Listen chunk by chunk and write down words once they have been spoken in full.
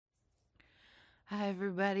Hi,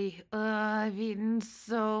 everybody. I've eaten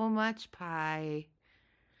so much pie.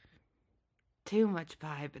 Too much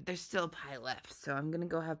pie, but there's still pie left, so I'm gonna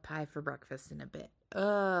go have pie for breakfast in a bit.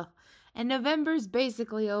 And November's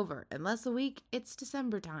basically over. In less a week, it's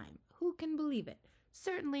December time. Who can believe it?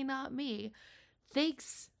 Certainly not me.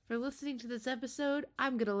 Thanks for listening to this episode.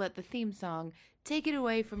 I'm gonna let the theme song take it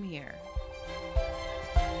away from here.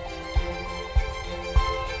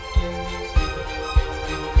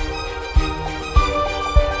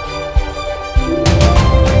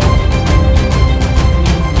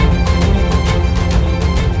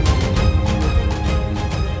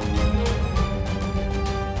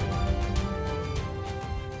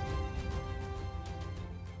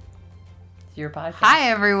 Your podcast. Hi,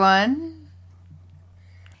 everyone.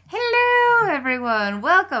 Hello, everyone.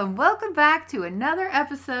 Welcome back to another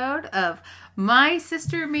episode of My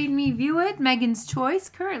Sister Made Me View It, Megan's Choice,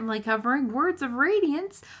 currently covering Words of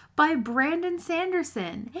Radiance by Brandon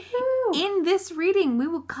Sanderson. Woo-hoo. In this reading, we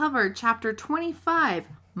will cover Chapter 25,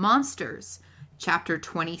 Monsters, Chapter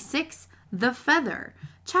 26, The Feather,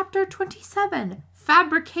 Chapter 27,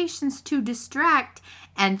 Fabrications to Distract,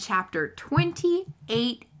 and Chapter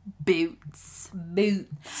 28, Boots.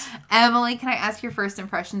 Emily, can I ask your first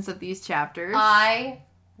impressions of these chapters? I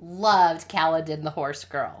loved Kaladin the horse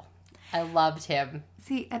girl. I loved him.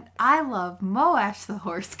 See, and I love Moash the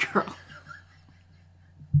horse girl.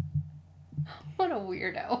 What a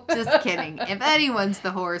weirdo. Just kidding. If anyone's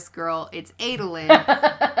the horse girl, it's Adolin.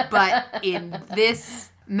 But in this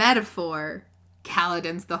metaphor,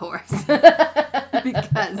 Kaladin's the horse.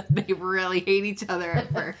 Because they really hate each other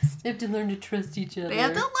at first. They have to learn to trust each other. They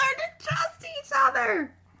have to learn to trust each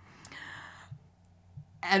other.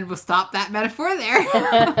 And we'll stop that metaphor there.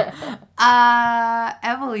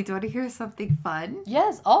 Emily, do you want to hear something fun?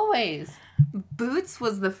 Yes, always. Boots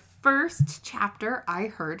was the first chapter I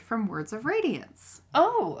heard from Words of Radiance.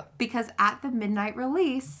 Oh. Because at the midnight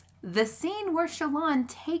release, the scene where Shallan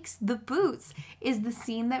takes the boots is the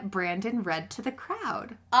scene that Brandon read to the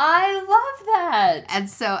crowd. I love that. And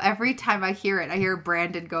so every time I hear it, I hear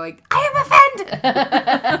Brandon going, I am offended!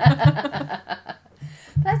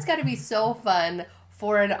 That's got to be so fun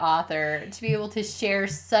for an author to be able to share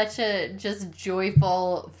such a just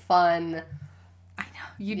joyful, fun... I know.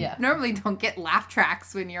 You normally don't get laugh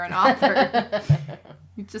tracks when you're an author.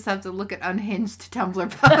 You just have to look at unhinged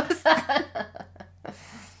Tumblr posts.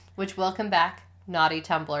 Which, welcome back, naughty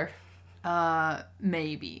Tumblr.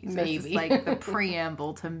 Maybe. So Maybe. This is like the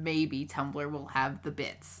preamble to maybe Tumblr will have the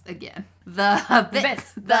bits again. The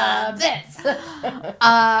bits.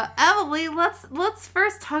 Emily, let's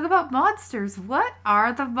first talk about monsters. What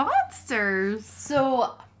are the monsters?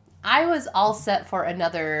 So, I was all set for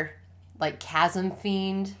another, like, chasm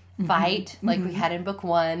fiend fight, like we had in book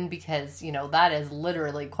 1, because, that is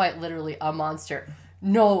quite literally a monster.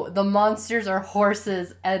 No, the monsters are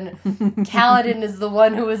horses, and Kaladin is the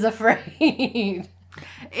one who is afraid.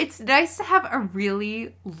 It's nice to have a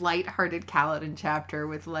really lighthearted Kaladin chapter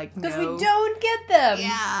with, Because we don't get them.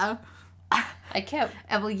 Yeah. I can't.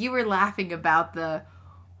 Emily, you were laughing about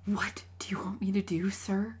what do you want me to do,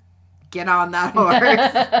 sir? Get on that horse.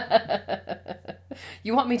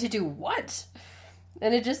 You want me to do what?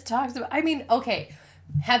 And it just talks about... okay.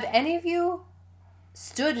 Have any of you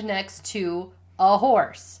stood next to a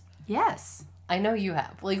horse? Yes. I know you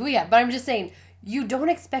have. We have. But I'm just saying, you don't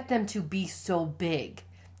expect them to be so big.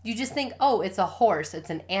 You just think, oh, it's a horse. It's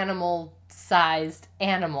an animal-sized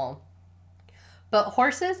animal. But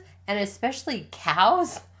horses, and especially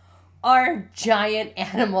cows, are giant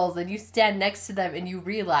animals. And you stand next to them and you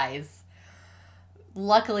realize,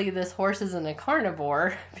 luckily this horse isn't a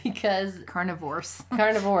carnivore, because... Carnivores.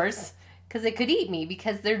 Because it could eat me,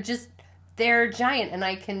 because they're giant, and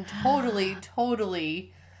I can totally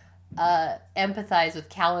empathize with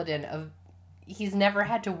Kaladin. He's never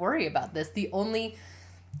had to worry about this. The only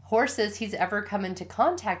horses he's ever come into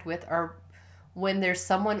contact with are when there's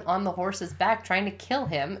someone on the horse's back trying to kill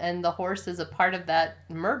him, and the horse is a part of that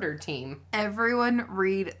murder team. Everyone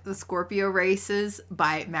read The Scorpio Races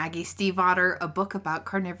by Maggie Stiefvater, a book about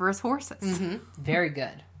carnivorous horses. Mm-hmm. Very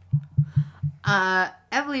good.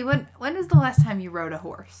 Emily, when was the last time you rode a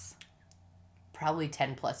horse? Probably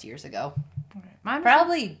 10 plus years ago.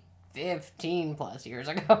 Probably 15 plus years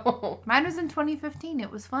ago. Mine was in 2015. It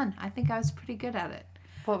was fun. I think I was pretty good at it.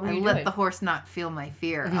 What were you doing? Let the horse not feel my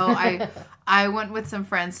fear. I went with some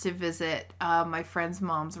friends to visit my friend's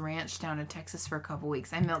mom's ranch down in Texas for a couple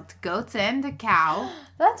weeks. I milked goats and a cow.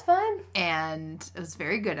 That's fun. And I was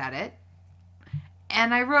very good at it.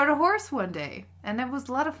 And I rode a horse one day, and it was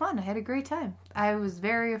a lot of fun. I had a great time. I was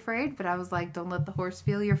very afraid, but I was like, don't let the horse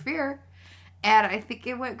feel your fear. And I think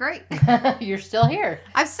it went great. You're still here.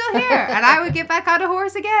 I'm still here, and I would get back on a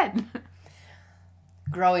horse again.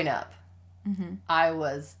 Growing up, Mm-hmm. I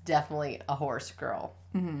was definitely a horse girl.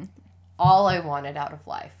 Mm-hmm. All I wanted out of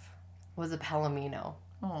life was a palomino.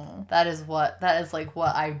 Oh. That is like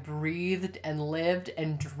what I breathed and lived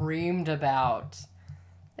and dreamed about.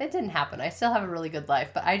 It didn't happen. I still have a really good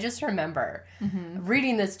life, but I just remember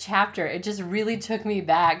reading this chapter. It just really took me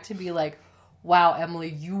back to be like, wow, Emily,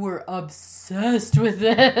 you were obsessed with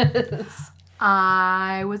this.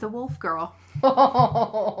 I was a wolf girl.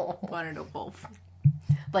 Wanted a wolf.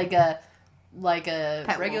 Like a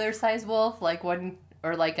Pet regular wolf. size wolf, like one,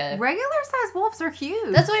 or like a... Regular sized wolves are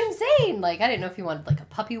huge. That's what I'm saying. Like, I didn't know if you wanted like a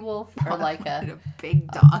puppy wolf or like I a wanted a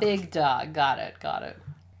big dog. big dog. Got it.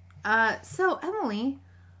 So Emily,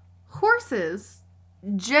 horses,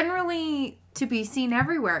 generally to be seen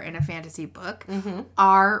everywhere in a fantasy book, Mm-hmm.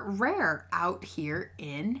 are rare out here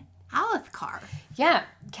in Alethkar. Yeah,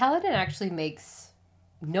 Kaladin actually makes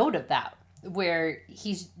note of that, where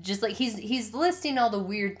he's just like he's listing all the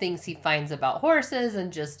weird things he finds about horses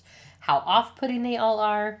and just how off-putting they all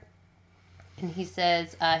are. And he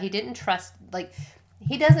says he doesn't trust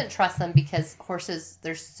them because horses,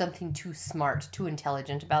 there's something too smart, too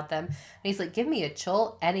intelligent about them. And he's like, give me a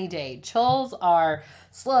chull any day. Chulls are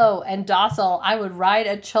slow and docile. I would ride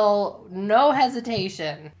a chull, no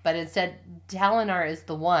hesitation. But instead, Dalinar is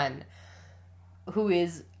the one who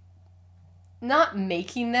is not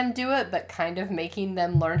making them do it, but kind of making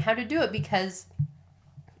them learn how to do it, because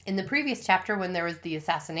in the previous chapter, when there was the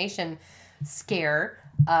assassination scare,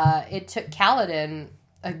 it took Kaladin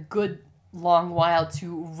a good long while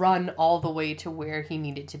to run all the way to where he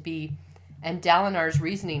needed to be. And Dalinar's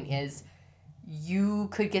reasoning is, you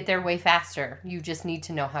could get there way faster. You just need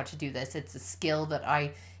to know how to do this. It's a skill that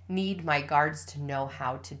I need my guards to know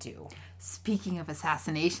how to do. Speaking of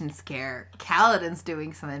assassination scare, Kaladin's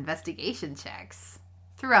doing some investigation checks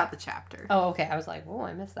throughout the chapter. Oh, okay. I was like, oh,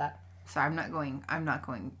 I missed that. So I'm not going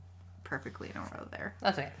perfectly in a row there.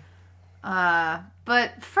 That's okay.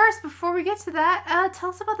 But first, before we get to that, tell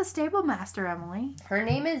us about the stable master, Emily. Her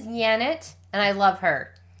name is Yannet, and I love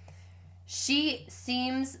her. She's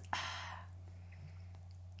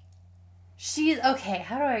okay.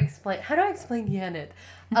 How do I explain Yannet?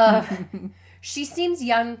 She seems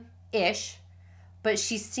young-ish, but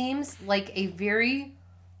she seems like a very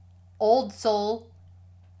old soul.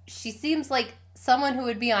 She seems like someone who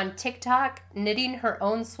would be on TikTok knitting her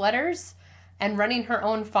own sweaters and running her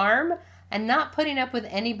own farm and not putting up with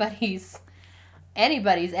anybody's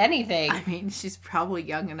anything. I mean, she's probably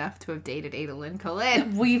young enough to have dated Adolin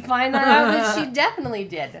Khalid. We find that out that she definitely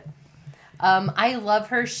did. I love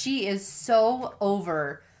her. She is so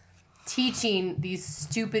over teaching these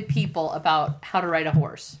stupid people about how to ride a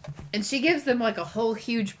horse. And she gives them like a whole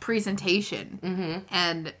huge presentation. Mm-hmm.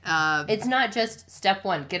 And it's not just step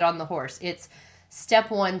one, get on the horse. It's step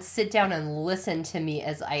one, sit down and listen to me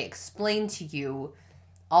as I explain to you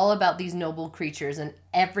all about these noble creatures and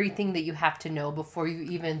everything that you have to know before you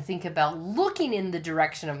even think about looking in the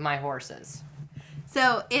direction of my horses.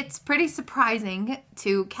 So it's pretty surprising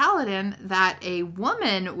to Kaladin that a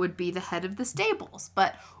woman would be the head of the stables.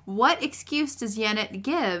 But what excuse does Yannet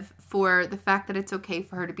give for the fact that it's okay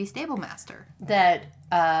for her to be stable master? That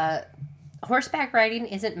horseback riding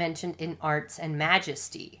isn't mentioned in Arts and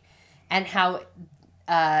Majesty. And how,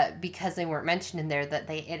 because they weren't mentioned in there, that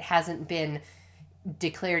it hasn't been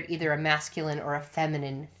declared either a masculine or a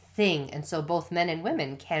feminine thing. And so both men and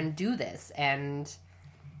women can do this, and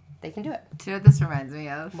they can do it. Do you know what this reminds me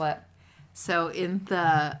of? What? So in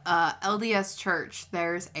the LDS church,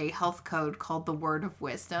 there's a health code called the Word of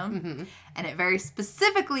Wisdom. Mm-hmm. And it very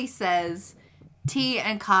specifically says tea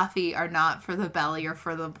and coffee are not for the belly or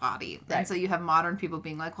for the body. Right. And so you have modern people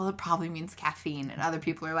being like, well, it probably means caffeine. And other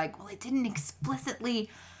people are like, well, it didn't explicitly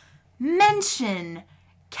mention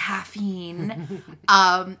caffeine.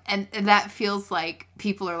 And that feels like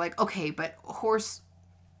people are like, okay, but horse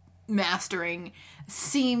mastering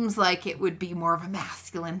seems like it would be more of a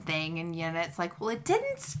masculine thing. And it's like, well, it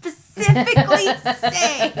didn't specifically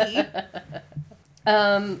say.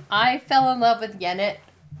 I fell in love with Yannet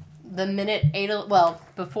the minute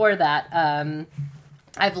before that.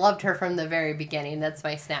 I've loved her from the very beginning. That's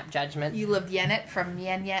my snap judgment. You loved Yannet from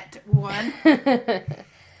Yannet 1.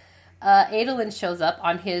 Adolin shows up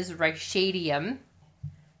on his Rashadium.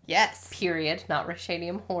 Yes. Period. Not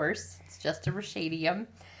Rashadium horse. It's just a Rashadium.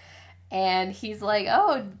 And he's like,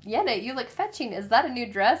 oh, Yannet, you look fetching. Is that a new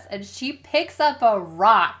dress? And she picks up a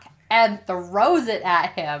rock and throws it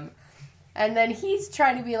at him. And then he's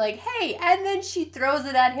trying to be like, hey, and then she throws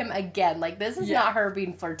it at him again. Like, this is not her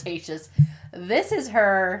being flirtatious. This is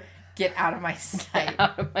her Get out of my sight.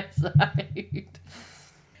 Out of my sight.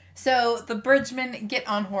 So the bridgemen get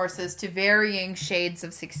on horses to varying shades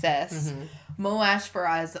of success. Moash, for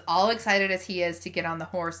as all excited as he is to get on the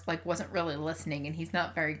horse, like, wasn't really listening, and he's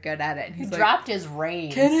not very good at it. And He he's like, dropped his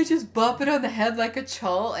reins. can I just bop it on the head like a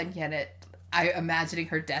chul? And yet I imagining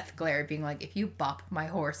her death glare being like, if you bop my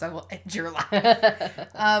horse, I will end your life.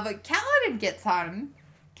 But Kaladin gets on.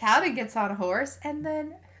 Kaladin gets on a horse, and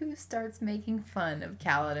then who starts making fun of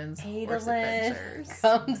Kaladin's horse adventures?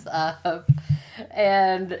 Comes up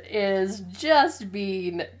and is just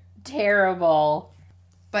being terrible.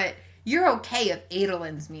 But you're okay if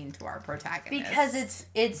Adolin's mean to our protagonist. Because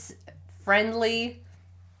it's friendly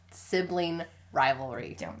sibling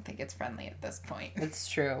rivalry. I don't think it's friendly at this point. It's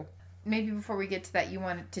true. Maybe before we get to that,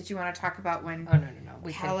 did you want to talk about when Oh,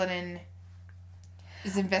 no. Kaladin's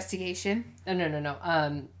investigation?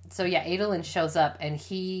 No. So yeah, Adolin shows up and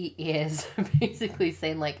he is basically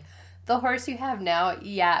saying, like, the horse you have now,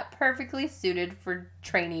 yeah, perfectly suited for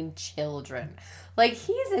training children. Like,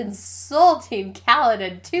 he's insulting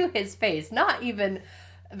Kaladin to his face, not even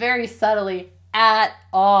very subtly at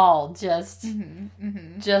all. Just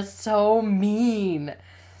so mean.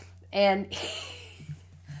 And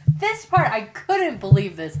this part, I couldn't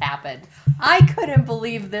believe this happened. I couldn't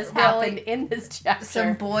believe this happened in this chapter.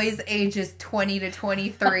 Some boys ages 20 to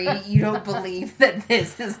 23, you don't believe that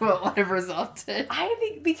this is what would have resulted. I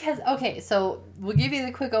think because, okay, so we'll give you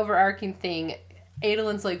the quick overarching thing.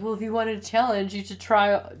 Adolin's like, well, if you wanted a challenge, you should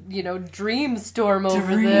try, Dreamstorm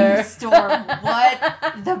over there. Dreamstorm, what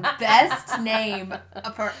the best name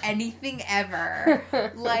for anything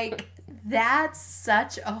ever. Like, that's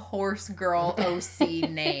such a horse girl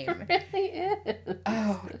OC name. It really is.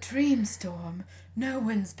 Oh, Dreamstorm. No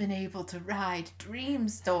one's been able to ride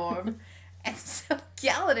Dreamstorm. And so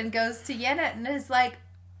Kaladin goes to Yennefer and is like,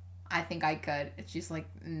 I think I could. And she's like,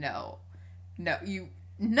 no. No.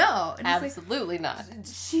 And Absolutely not. like,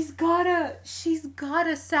 she's got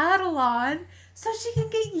a saddle on so she can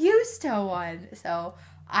get used to one. So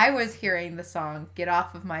I was hearing the song Get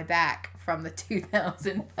Off of My Back from the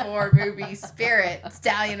 2004 movie Spirit,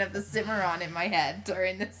 Stallion of the Cimarron in my head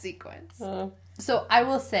during this sequence. So I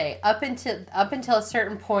will say, up until a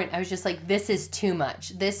certain point, I was just like, this is too much.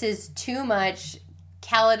 This is too much.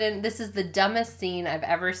 Kaladin, this is the dumbest scene I've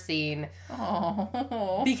ever seen.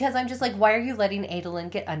 Oh. Because I'm just like, why are you letting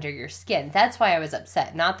Adolin get under your skin? That's why I was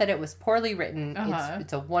upset. Not that it was poorly written.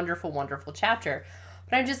 It's a wonderful, wonderful chapter.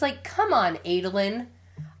 But I'm just like, come on, Adolin.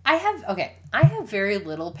 I have very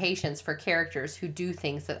little patience for characters who do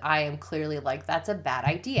things that I am clearly like, that's a bad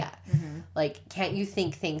idea. Like, can't you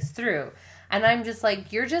think things through? And I'm just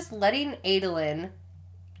like, you're just letting Adolin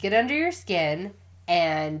get under your skin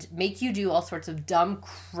and make you do all sorts of dumb,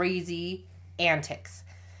 crazy antics.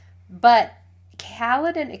 But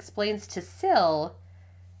Kaladin explains to Syl,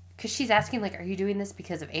 because she's asking, like, are you doing this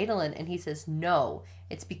because of Adolin? And he says, no,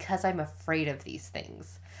 it's because I'm afraid of these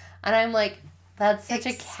things. And I'm like, that's such a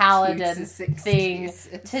Kaladin thing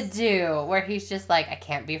to do, where he's just like, I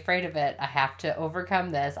can't be afraid of it. I have to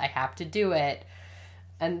overcome this. I have to do it.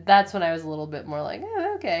 And that's when I was a little bit more like,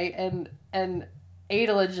 oh, okay. And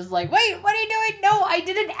Adolin's just like, wait, what are you doing? No, I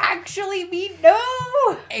didn't actually mean no.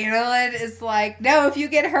 Adolin is like, no, if you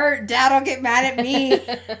get hurt, Dad'll get mad at me.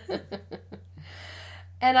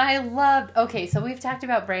 And I loved, okay, so we've talked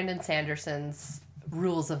about Brandon Sanderson's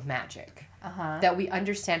rules of magic. That we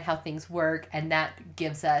understand how things work, and that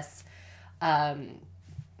gives us Brandon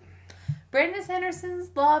Sanderson's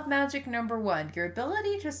law of magic #1. Your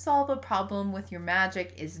ability to solve a problem with your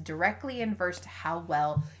magic is directly inverse to how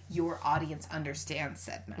well your audience understands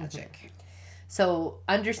said magic. So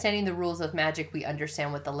understanding the rules of magic, we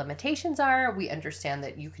understand what the limitations are. We understand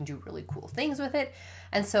that you can do really cool things with it.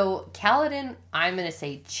 And so Kaladin, I'm going to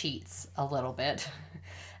say, cheats a little bit.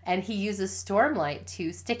 And he uses Stormlight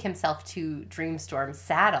to stick himself to Dreamstorm's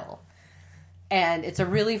saddle. And it's a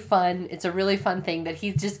really fun thing that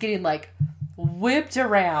he's just getting, like, whipped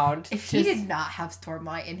around. If he did not have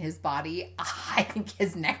Stormlight in his body, I think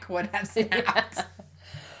his neck would have snapped. Yeah.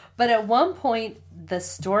 But at one point, the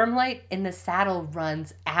Stormlight in the saddle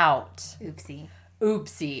runs out.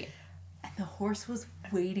 Oopsie. And the horse was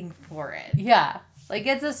waiting for it. Yeah. Like,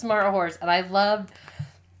 it's a smart horse. And I loved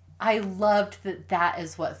that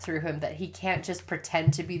is what threw him, that he can't just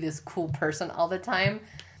pretend to be this cool person all the time.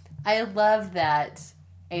 I love that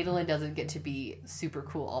Adolin doesn't get to be super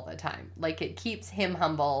cool all the time. Like, it keeps him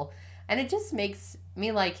humble, and it just makes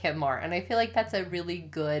me like him more. And I feel like that's a really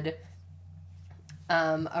good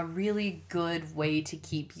way to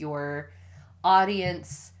keep your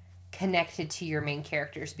audience connected to your main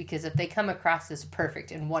characters, because if they come across as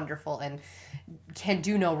perfect and wonderful and can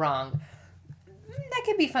do no wrong, that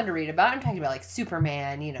can be fun to read about. I'm talking about like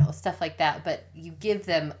Superman, you know, stuff like that. But you give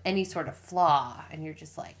them any sort of flaw, and you're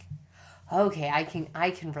just like, okay,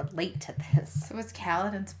 I can relate to this. So what's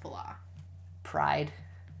Kaladin's flaw? Pride.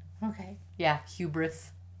 Okay. Yeah,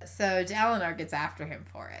 hubris. So Dalinar gets after him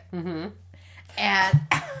for it. Mm-hmm. And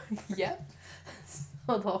Yep.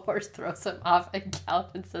 So the horse throws him off, and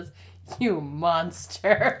Kaladin says, "You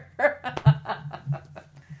monster."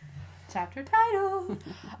 chapter title.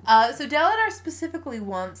 So Dalinar specifically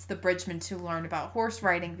wants the Bridgemen to learn about horse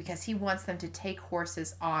riding because he wants them to take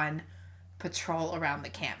horses on patrol around the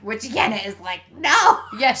camp. Which Yenna is like, no!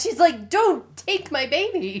 Yeah, she's like, "Don't take my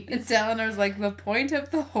baby." And Dalinar's like, the point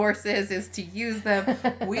of the horses is to use them.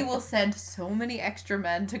 We will send so many extra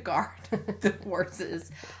men to guard the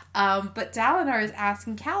horses. But Dalinar is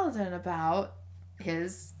asking Kaladin about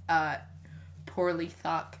his poorly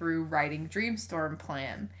thought through riding Dreamstorm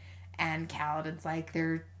plan. And Kaladin's like,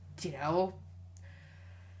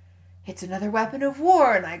 it's another weapon of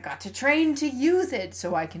war, and I got to train to use it,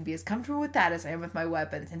 so I can be as comfortable with that as I am with my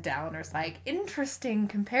weapons. And Dalinar's like, interesting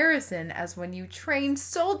comparison, as when you train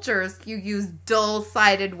soldiers, you use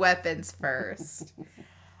dull-sided weapons first.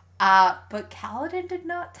 But Kaladin did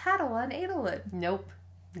not tattle on Adolin. Nope.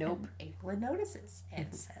 And Adolin notices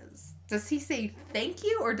and says, does he say thank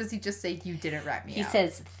you, or does he just say, you didn't rat me out? He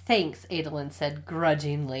says, "Thanks," Adolin said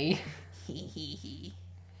grudgingly. He.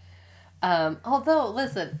 Although,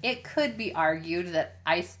 listen, it could be argued that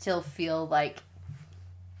I still feel like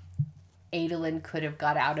Adolin could have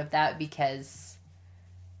got out of that because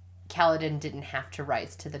Kaladin didn't have to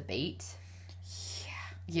rise to the bait. Yeah.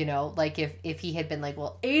 You know, like if he had been like,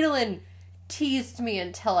 well, Adolin teased me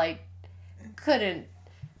until I couldn't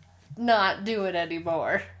not do it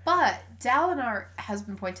anymore. But Dalinar, has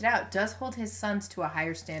been pointed out, does hold his sons to a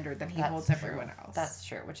higher standard than he holds everyone else. That's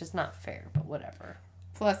true, which is not fair, but whatever.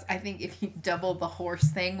 Plus, I think if you double the horse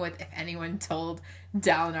thing with if anyone told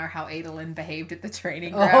Dalinar how Adolin behaved at the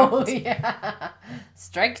training ground. Oh, yeah.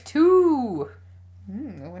 Strike 2.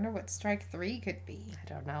 I wonder what strike 3 could be. I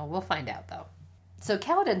don't know. We'll find out, though. So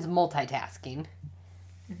Kaladin's multitasking.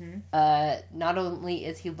 Mm-hmm. Not only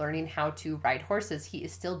is he learning how to ride horses, he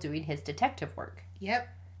is still doing his detective work. Yep.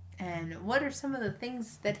 And what are some of the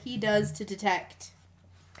things that he does to detect?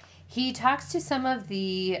 He talks to some of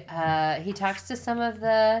the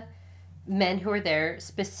men who are there,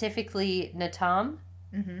 specifically Natam.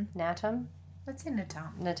 Mm-hmm. Natam? What's in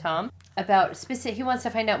Natam? Natam. About he wants to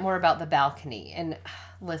find out more about the balcony. And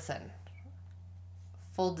listen,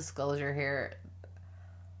 full disclosure here,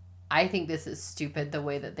 I think this is stupid the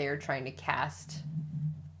way that they are trying to cast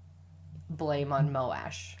blame on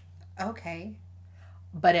Moash. Okay.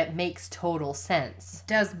 But it makes total sense.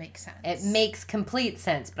 Does make sense. It makes complete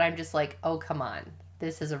sense, but I'm just like, oh, come on.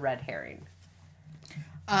 This is a red herring.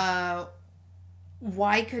 Why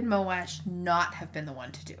could Moash not have been the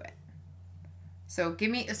one to do it? So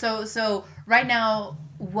give me so right now,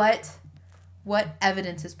 what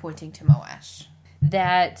evidence is pointing to Moash?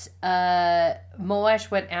 That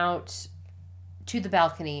Moash went out to the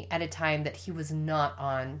balcony at a time that he was not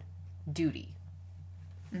on duty.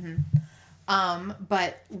 Mm-hmm.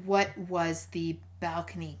 But what was the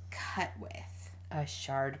balcony cut with? A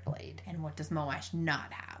shard blade. And what does Moash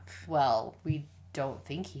not have? Well, we don't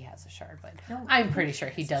think he has a shard blade. No, I'm pretty sure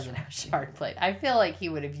he doesn't have a shard blade. I feel like he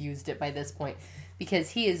would have used it by this point because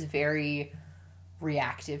he is very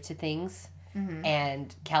reactive to things. Mm-hmm.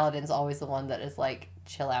 And Kaladin's always the one that is like,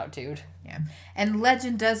 chill out, dude. Yeah. And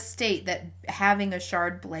legend does state that having a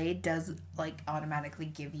shard blade does like automatically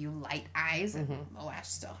give you light eyes, and Moash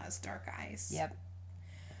still has dark eyes. Yep.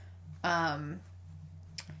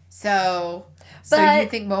 So you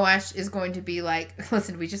think Moash is going to be like,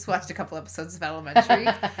 listen, we just watched a couple episodes of Elementary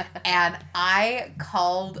and I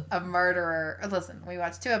called a murderer. Listen, we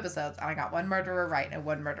watched 2 episodes and I got one murderer right and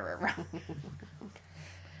one murderer wrong.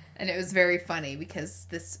 And it was very funny because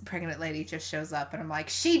this pregnant lady just shows up and I'm like,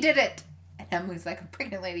 she did it. And Emily's like, a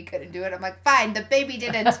pregnant lady couldn't do it. I'm like, fine, the baby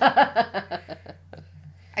did it.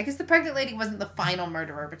 I guess the pregnant lady wasn't the final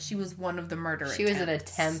murderer, but she was one of the murderers. She was an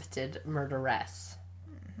attempted murderess.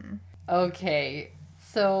 Mm-hmm. Okay,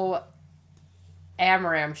 so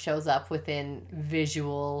Amaram shows up within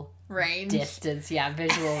visual range. Distance, yeah,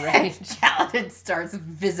 visual range. Kaladin starts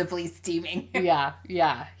visibly steaming. Yeah.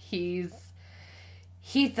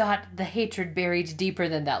 He thought the hatred buried deeper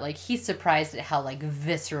than that. Like, he's surprised at how, like,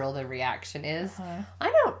 visceral the reaction is.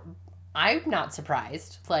 I'm not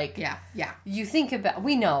surprised. Like, yeah. You think about,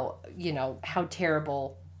 we know, how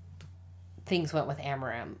terrible things went with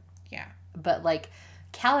Amaram. Yeah. But, like,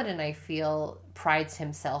 Kaladin, I feel, prides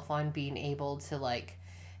himself on being able to, like,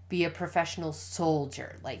 be a professional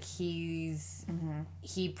soldier. Like, he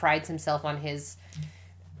prides himself on his...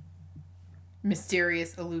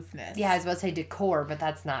 mysterious aloofness. Yeah, I was about to say decor, but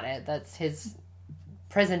that's not it. That's his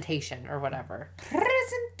presentation or whatever.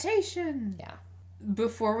 Presentation! Yeah.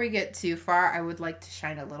 Before we get too far, I would like to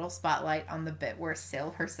shine a little spotlight on the bit where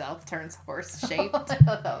Syl herself turns horse-shaped. I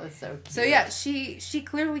thought that was so cute. So yeah, she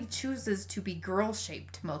clearly chooses to be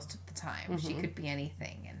girl-shaped most of the time. She could be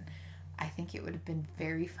anything, and I think it would have been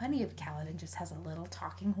very funny if Kaladin just has a little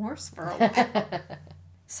talking horse for a while.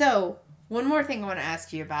 So, one more thing I want to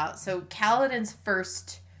ask you about. So, Kaladin's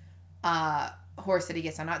first horse that he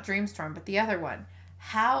gets on, not Dreamstorm, but the other one.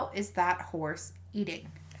 How is that horse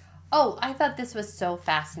eating? Oh, I thought this was so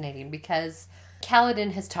fascinating because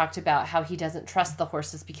Kaladin has talked about how he doesn't trust the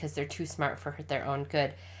horses because they're too smart for their own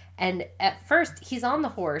good. And at first, he's on the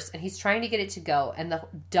horse and he's trying to get it to go, and the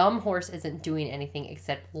dumb horse isn't doing anything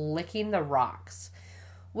except licking the rocks.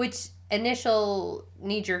 Which initial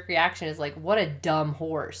knee-jerk reaction is like, what a dumb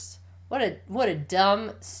horse. What a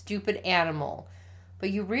dumb, stupid animal.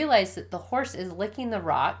 But you realize that the horse is licking the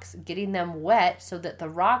rocks, getting them wet so that the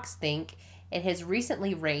rocks think it has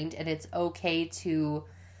recently rained and it's okay to,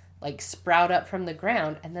 like, sprout up from the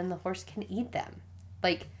ground, and then the horse can eat them.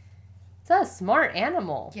 Like, it's a smart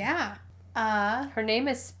animal. Yeah. Her name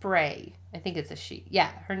is Spray. I think it's a she. Yeah,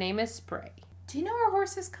 her name is Spray. Do you know where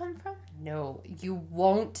horses come from? No, you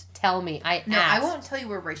won't tell me. I won't tell you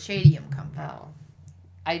where Rashadium come from. Oh.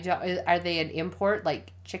 I don't, are they an import,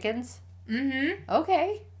 like chickens? Mm-hmm.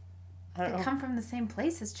 Okay. I don't They know. come from the same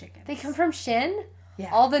place as chickens. They come from Shin?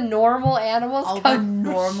 Yeah. All the normal animals All come the from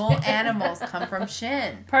normal Shin. animals come from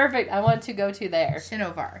Shin. Perfect. I want to go to there.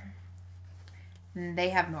 Shinovar. And they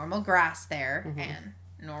have normal grass there, and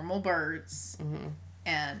normal birds,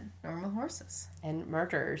 and normal horses. And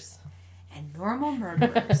murderers. And normal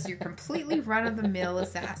murderers. You're completely run-of-the-mill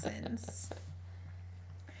assassins.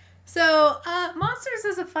 So, Monsters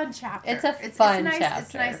is a fun chapter. It's a fun nice, chapter.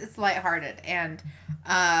 It's nice. It's lighthearted. And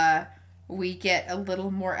we get a little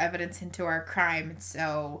more evidence into our crime.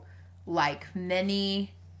 So, like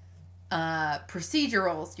many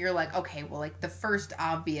procedurals, you're like, okay, well, like the first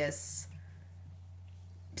obvious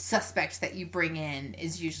suspect that you bring in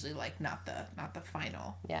is usually like not the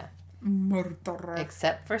final. Yeah. Murderer.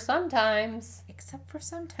 Except for sometimes. Except for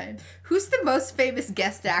sometimes. Who's the most famous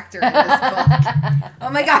guest actor in this book? Oh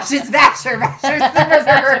my gosh, it's Vasher. Vasher's the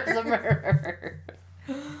murderer. The murderer.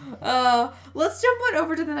 Let's jump on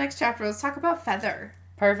over to the next chapter. Let's talk about Feather.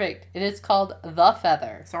 Perfect. It is called The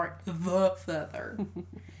Feather. Sorry, The Feather.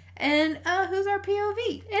 And who's our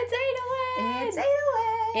POV? It's Adolin. It's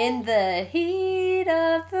Adolin. In the heat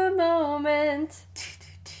of the moment.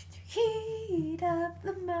 Heat of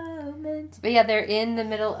the moment. But yeah, they're in the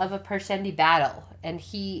middle of a Parshendi battle. And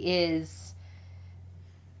he's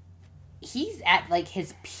at like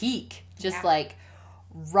his peak. Just like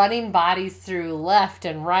running bodies through left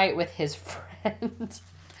and right with his friend.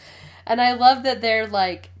 And I love that they're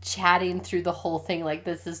like chatting through the whole thing. Like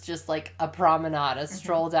this is just like a promenade, a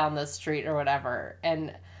stroll down the street or whatever.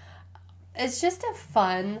 And it's just a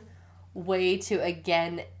fun way to,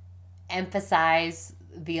 again, emphasize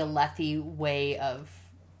the Alethi way of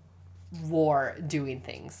war doing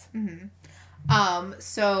things.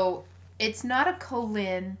 So it's not a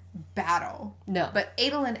Kholin battle. No. But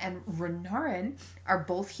Adolin and Renarin are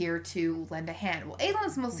both here to lend a hand. Well,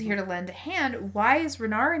 Adolin's mostly here to lend a hand. Why is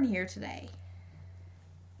Renarin here today?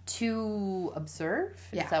 To observe?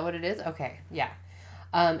 Yeah. Is that what it is? Okay, yeah.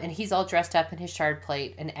 And he's all dressed up in his shard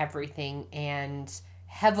plate and everything and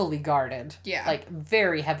heavily guarded. Yeah. Like,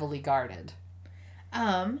 very heavily guarded.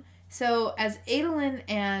 So as Adolin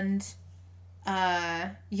and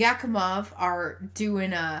Yakimov are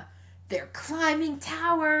doing they're climbing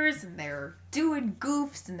towers and they're doing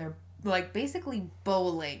goofs and they're like basically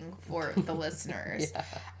bowling for the listeners.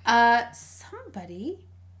 Somebody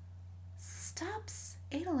stops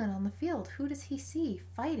Adolin on the field. Who does he see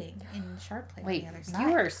fighting in Shardplay Wait, on the other side?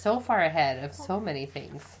 you are so far ahead of so many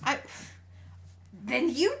things.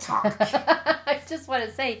 Then you talk. I just want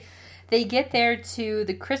to say, they get there to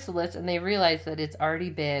the chrysalis and they realize that it's already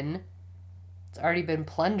been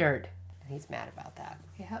plundered. And he's mad about that.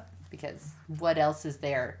 Yep. Because what else is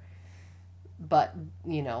there but,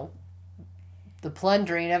 the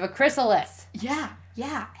plundering of a chrysalis? Yeah.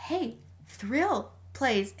 Hey, Thrill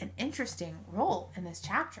plays an interesting role in this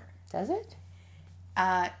chapter. Does it?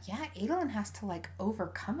 Adolin has to like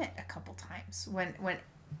overcome it a couple times. When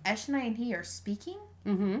Eshonai and he are speaking,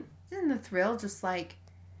 isn't the Thrill just like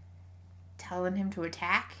telling him to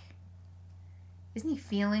attack? Isn't he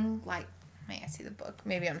feeling like May I see the book?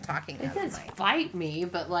 Maybe I'm talking It out of says my... fight me,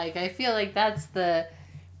 but like I feel like that's the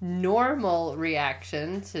normal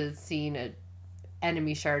reaction to seeing an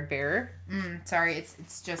enemy shard bearer. Sorry,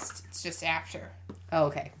 it's just after Oh,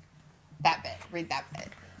 okay. that bit. Read that bit.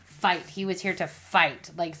 Fight. He was here to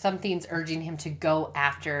fight. Like something's urging him to go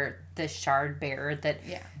after the shard bearer. That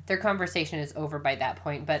their conversation is over by that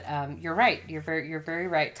point. But you're right. You're very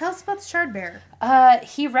right. Tell us about the shard bearer.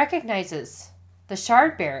 He recognizes the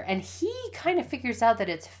shard bearer, and he kind of figures out that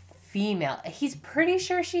it's female. He's pretty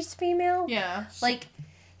sure she's female. Yeah. Like,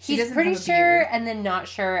 She he's doesn't pretty have a sure, beard. and then not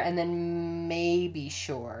sure, and then maybe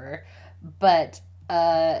sure. But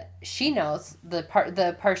she knows the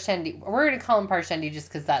Parshendi. We're going to call him Parshendi just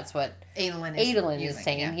because that's what Adolin is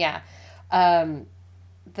saying. Yeah.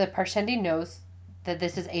 The Parshendi knows that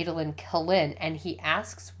this is Adolin Khalin, and he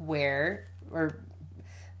asks where, or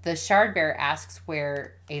the shard bearer asks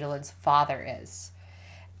where Adolin's father is.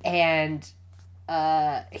 And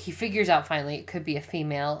he figures out finally it could be a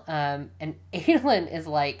female. And Adolin is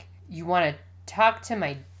like, you want to talk to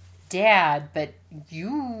my dad, but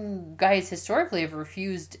you guys historically have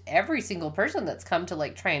refused every single person that's come to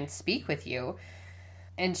like try and speak with you.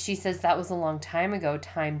 And she says that was a long time ago.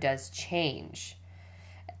 Time does change.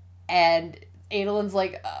 And Adolin's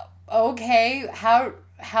like, okay,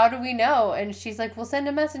 how do we know? And she's like, we'll send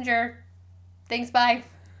a messenger. Thanks, bye.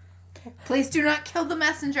 Please do not kill the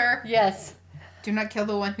messenger. Yes. Do not kill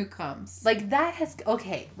the one who comes. Like that has,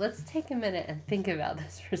 okay, let's take a minute and think about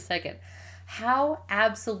this for a second. How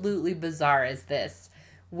absolutely bizarre is this?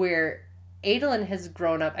 Where Adolin has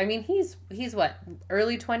grown up. I mean, he's what,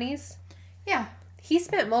 early 20s? Yeah. He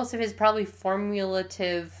spent most of his probably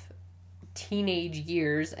formulative teenage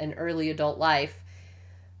years and early adult life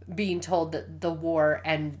being told that the war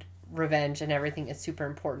and revenge and everything is super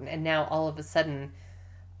important. And now all of a sudden,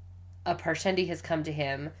 a Parshendi has come to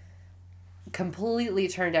him, completely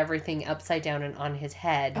turned everything upside down and on his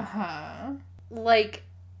head. Uh-huh. Like,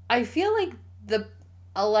 I feel like the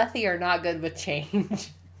Alethi are not good with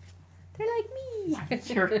change. They're like me.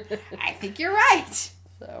 I think you're right.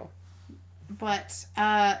 So, but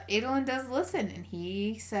Adolin does listen, and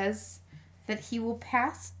he says that he will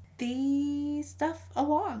pass the stuff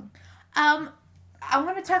along. I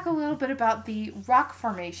want to talk a little bit about the rock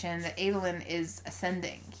formation that Adolin is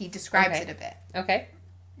ascending. He describes it a bit. Okay.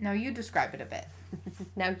 Now you describe it a bit.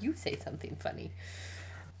 Now you say something funny.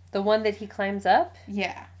 The one that he climbs up?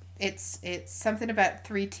 Yeah. It's something about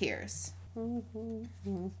 3 tiers. And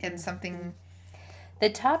something... The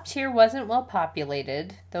top tier wasn't well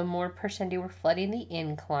populated, though more Parshendi were flooding the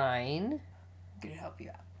incline. I'm going to help you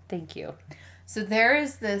out. Thank you. So there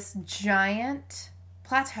is this giant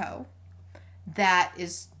plateau that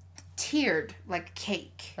is tiered like a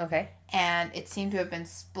cake. Okay. And it seemed to have been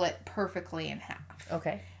split perfectly in half.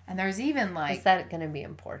 Okay. And there's even like... Is that going to be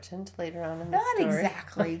important later on in the story? Not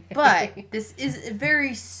exactly, but this is a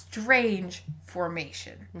very strange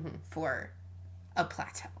formation for a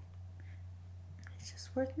plateau. It's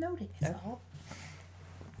just worth noting. Is all.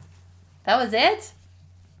 That was it?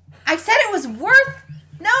 I said it was worth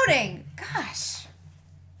noting. Gosh.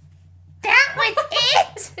 That was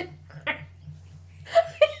it?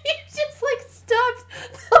 You just like stopped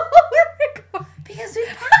the whole record. Because we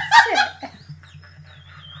passed it.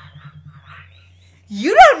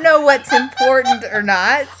 You don't know what's important or not.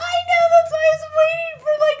 I know, that's why I was waiting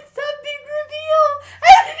for like some big reveal.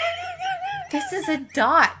 This is a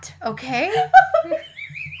dot, okay?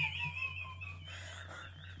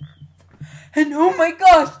 And oh my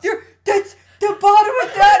gosh, that's the bottom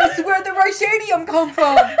of that is where the Rhyshadium come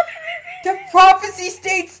from. The prophecy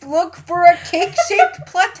states look for a cake-shaped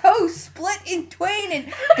plateau split in twain,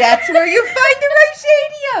 and that's where you find the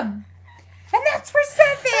Rhyshadium. And that's where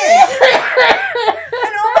Seth is.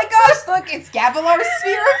 And oh my gosh, look, it's Gavilar's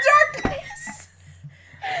sphere of darkness.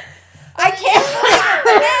 I can't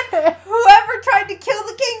believe it. And whoever tried to kill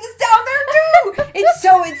the king is down there too.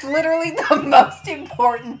 It's literally the most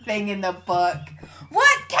important thing in the book.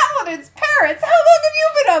 What? Kaladin's parents? How long have you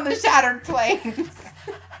been on the Shattered Plains? I'm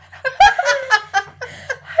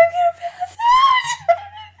gonna pass out.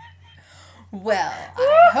 Well,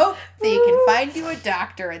 I hope they can find you a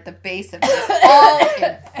doctor at the base of this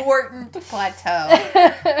all-important plateau.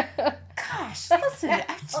 Gosh, listen,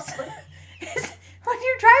 when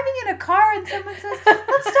you're driving in a car and someone says,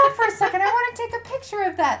 let's stop for a second, I want to take a picture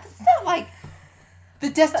of that. It's not like the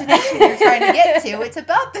destination you're trying to get to. It's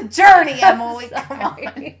about the journey, Emily. Come on.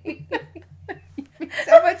 You make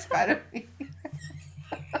so much fun of me.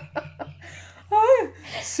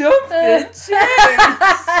 Something changed.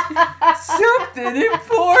 Something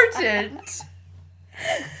important.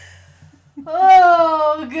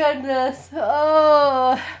 Oh, goodness.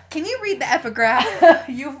 Oh. Can you read the epigraph?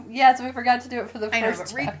 Yes, we forgot to do it for the first I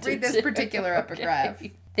know, but read this too. particular epigraph.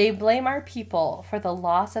 Okay. They blame our people for the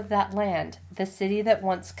loss of that land. The city that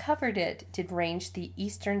once covered it did range the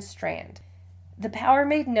eastern strand. The power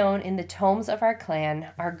made known in the tomes of our clan,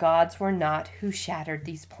 our gods were not who shattered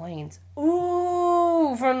these plains.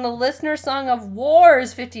 Ooh, from the Listener Song of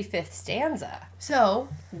War's 55th stanza. So,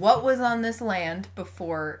 what was on this land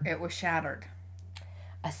before it was shattered?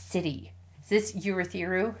 A city. Is this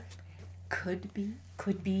Urithiru? Could be.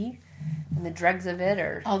 Could be. And the dregs of it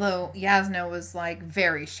are... Although Yasna was like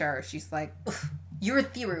very sure. She's like,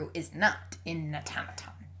 Urithiru is not in Natanaton.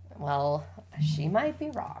 Well, she might be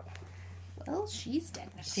wrong. Well, she's dead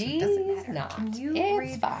now. She's so it doesn't matter. not. Can you It's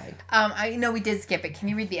read? fine. I know we did skip it. Can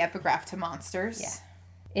you read the epigraph to monsters? Yeah.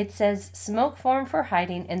 It says, smoke form for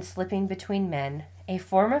hiding and slipping between men, a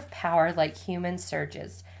form of power like human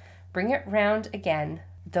surges. Bring it round again,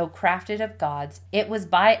 though crafted of gods, it was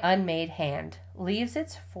by unmade hand, leaves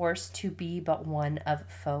its force to be but one of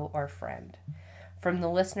foe or friend. From the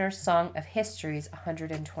Listener's Song of History's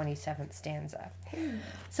 127th stanza.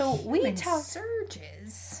 So we talked...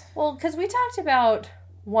 surges. Well, because we talked about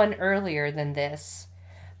one earlier than this,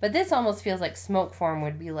 but this almost feels like smoke form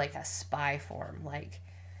would be like a spy form, like...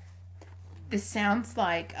 This sounds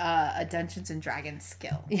like a Dungeons and Dragons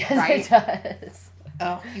skill, Yes, right? it does.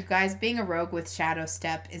 Oh, you guys, being a rogue with Shadow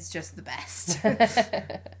Step is just the best.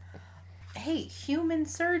 Hey, human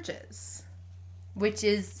surges. Which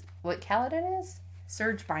is what Kaladin is?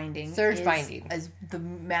 Surge binding. Surge binding. is the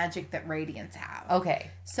magic that Radiants have. Okay.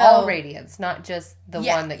 So- all Radiance, not just the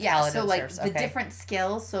one that Kaladin so like serves. the Okay. different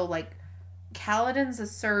skills. So like Kaladin's a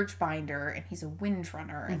surge binder and he's a wind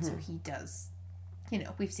runner, and so he does,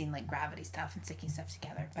 we've seen like gravity stuff and sticking stuff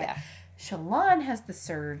together. But Yeah. Shallan has the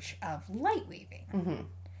surge of light weaving, Mhm.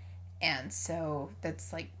 and so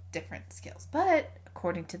that's like different skills. But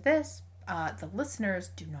according to this, the listeners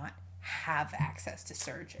do not have access to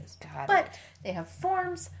surges, Got but it. they have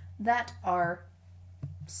forms that are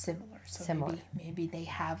similar. So Similar. maybe they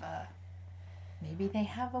have a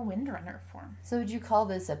windrunner form. So would you call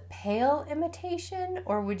this a pale imitation,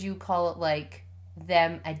 or would you call it like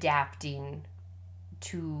them adapting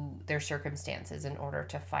to their circumstances in order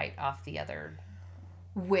to fight off the other?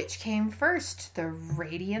 Which came first, the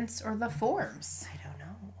radiance or the forms? I don't know.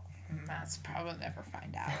 That's probably never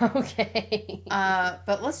find out. Okay.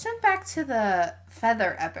 But let's jump back to the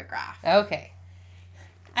feather epigraph. Okay.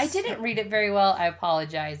 I didn't read it very well. I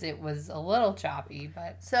apologize. It was a little choppy,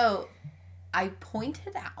 but... So, I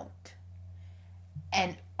pointed out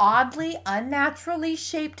an oddly, unnaturally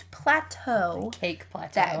shaped plateau Cake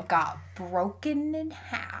plateau. that got broken in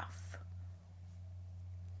half.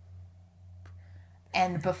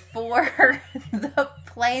 And before the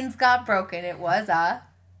planes got broken, it was a...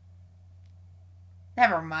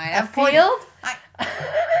 Never mind. A field?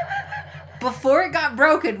 Before it got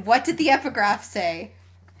broken, what did the epigraph say?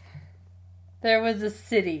 There was a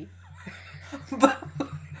city.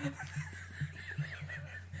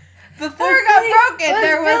 Before it got broken,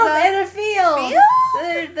 there was in a field.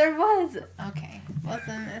 Field? There was. Okay,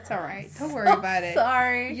 listen, it's all right. Don't worry about it.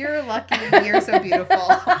 Sorry. You're lucky. You're so beautiful.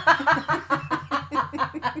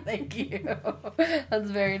 Thank you. That's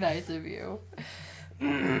very nice of you.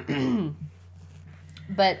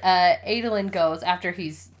 But Adolin goes after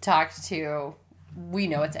he's talked to, we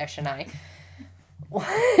know it's Eshonai.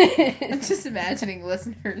 I'm just imagining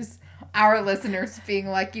our listeners being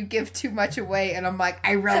like, you give too much away, and I'm like,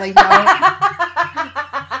 I really don't.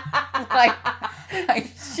 I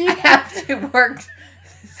have to work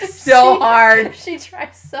so hard. She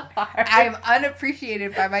tries so hard. I'm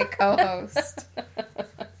unappreciated by my co-host.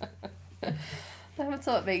 That's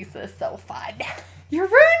what makes this so fun. You're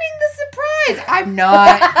ruining the surprise. I'm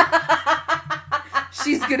not.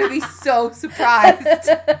 She's gonna be so surprised.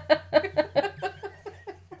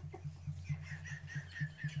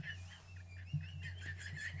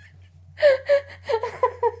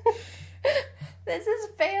 This is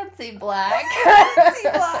Fancy Black. Fancy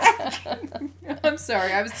Black. I'm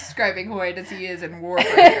sorry, I was describing Hoyt as he is in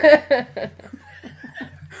Warbreaker.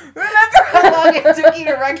 Remember how long it took you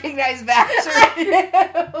to recognize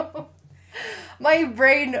Vasher? My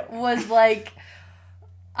brain was like,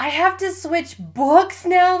 I have to switch books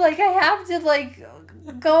now? Like, I have to, like,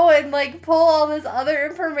 go and, like, pull all this other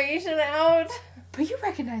information out? But you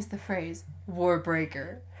recognize the phrase,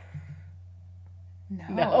 Warbreaker.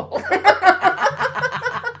 No.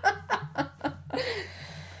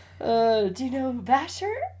 Do you know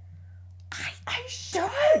Vasher? I should.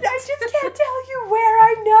 I just can't tell you where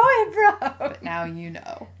I know him from. But now you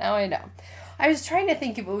know. Now I know. I was trying to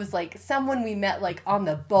think if it was like someone we met like on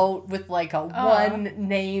the boat with like a one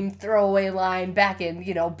name throwaway line back in,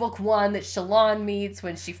 book 1 that Shalon meets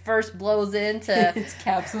when she first blows into it's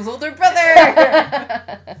Capsul's older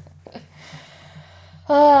brother.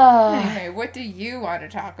 Anyway, what do you want to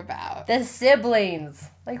talk about? The siblings.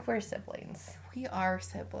 Like, we're siblings. We are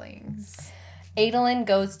siblings. Adolin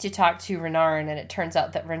goes to talk to Renarin, and it turns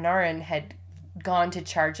out that Renarin had gone to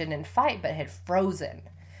charge in and fight, but had frozen.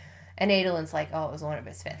 And Adolin's like, oh, it was one of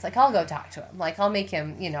his fits. Like, I'll go talk to him. Like, I'll make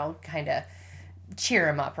him, kind of cheer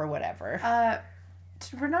him up or whatever.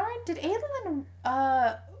 Renarin, did Adolin,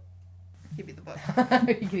 give me the book. Are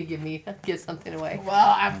you going to give something away?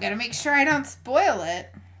 Well, I'm going to make sure I don't spoil it.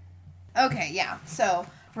 Okay, yeah. So,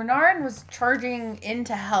 Renarin was charging in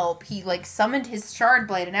to help. He, summoned his shard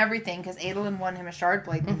blade and everything, because Adolin won him a shard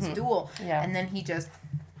blade in his duel. Yeah. And then he just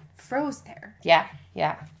froze there. Yeah.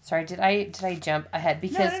 Sorry, did I jump ahead?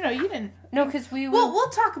 Because No, you didn't. No, because we were... We'll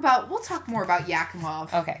talk more about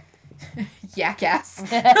Yakimov. Okay. Yak-ass.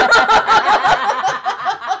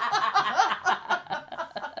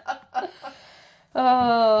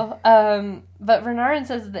 But Renarin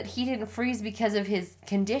says that he didn't freeze because of his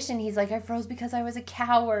condition. He's like, I froze because I was a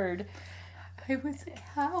coward. I was a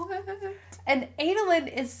coward. And Adolin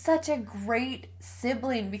is such a great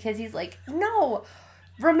sibling because he's like, no,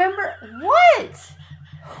 remember what?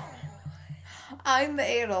 I'm the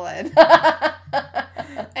Adolin.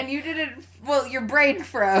 And you didn't, well, your brain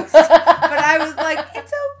froze. But I was like,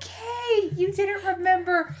 it's okay. You didn't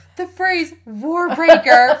remember the phrase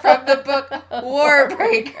Warbreaker from the book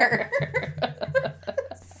Warbreaker.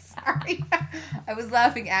 Sorry. I was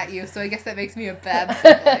laughing at you, so I guess that makes me a bad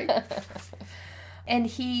sibling. And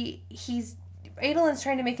Adolin's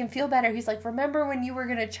trying to make him feel better. He's like, remember when you were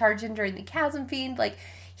going to charge in during the Chasm Fiend? Like,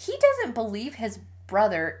 he doesn't believe his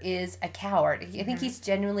brother is a coward. I think he's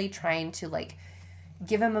genuinely trying to,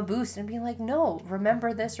 give him a boost and be like, no,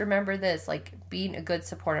 remember this, like, being a good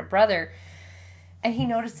supportive brother. And he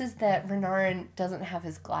notices that Renarin doesn't have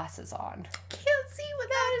his glasses on. Can't see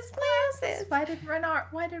without his glasses. Why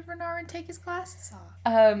did Renarin take his glasses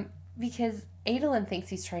off? Because Adolin thinks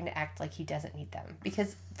he's trying to act like he doesn't need them.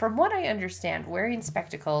 Because from what I understand, wearing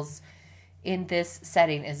spectacles in this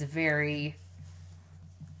setting is very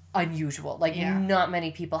unusual. Not many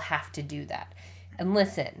people have to do that. And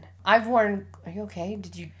listen, I've worn... Are you okay?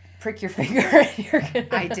 Did you prick your finger?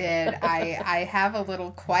 I did. I have a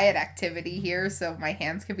little quiet activity here, so my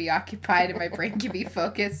hands can be occupied and my brain can be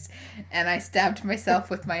focused. And I stabbed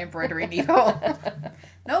myself with my embroidery needle.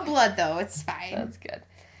 No blood, though. It's fine. That's good.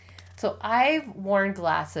 So I've worn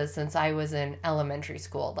glasses since I was in elementary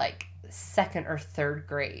school, 2nd or 3rd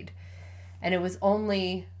grade. And it was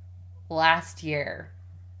only last year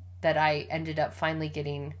that I ended up finally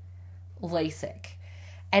getting LASIK.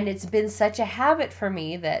 And it's been such a habit for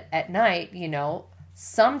me that at night,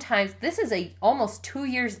 sometimes, this is almost 2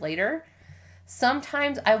 years later,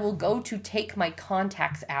 sometimes I will go to take my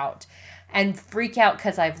contacts out and freak out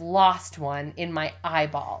because I've lost one in my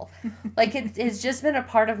eyeball. It's just been a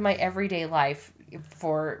part of my everyday life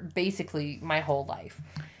for basically my whole life.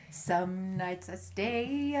 Some nights I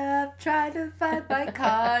stay up trying to find my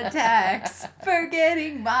contacts,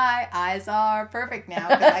 forgetting my eyes are perfect now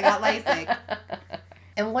because I got LASIK.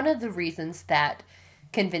 And one of the reasons that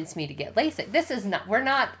convinced me to get LASIK, we're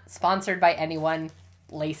not sponsored by anyone,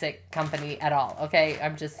 LASIK company at all, okay?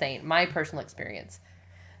 I'm just saying, my personal experience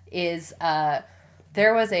is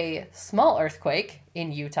there was a small earthquake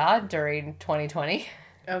in Utah during 2020.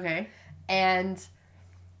 Okay. And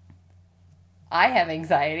I have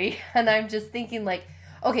anxiety, and I'm just thinking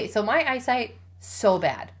okay, so my eyesight, so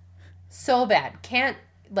bad. Can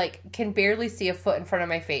barely see a foot in front of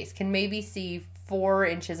my face, can maybe see 4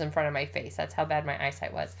 inches in front of my face. That's how bad my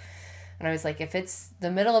eyesight was. And I was like, if it's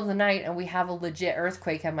the middle of the night and we have a legit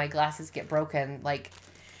earthquake and my glasses get broken,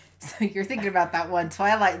 So you're thinking about that one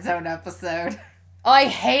Twilight Zone episode. Oh, I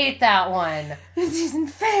hate that one. This isn't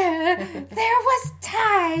fair. There was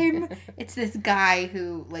time. It's this guy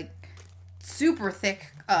who, super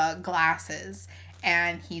thick glasses,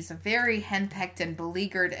 and he's very henpecked and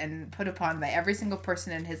beleaguered and put upon by every single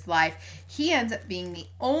person in his life. He ends up being the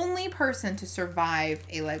only person to survive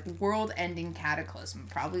a world-ending cataclysm,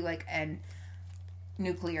 probably an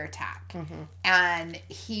nuclear attack. Mm-hmm. And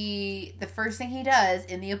the first thing he does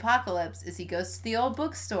in the apocalypse is he goes to the old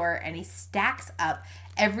bookstore and he stacks up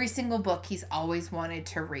every single book he's always wanted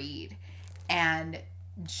to read. And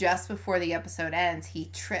just before the episode ends, he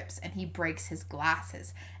trips and he breaks his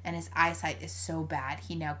glasses, and his eyesight is so bad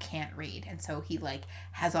he now can't read, and so he like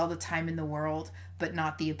has all the time in the world but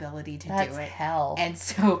not the ability to do it. Hell. And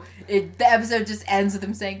so the episode just ends with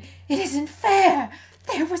him saying, "It isn't fair.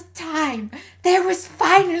 There was time. There was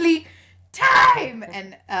finally time."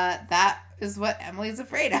 And that is what Emily's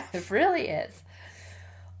afraid of. It really is.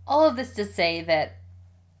 All of this to say that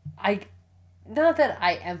not that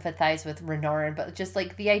I empathize with Renarin, but just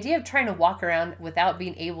like the idea of trying to walk around without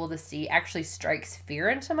being able to see actually strikes fear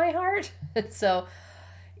into my heart. And so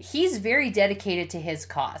he's very dedicated to his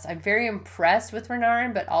cause. I'm very impressed with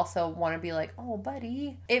Renarin, but also want to be like, oh,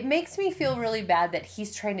 buddy. It makes me feel really bad that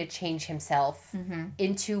he's trying to change himself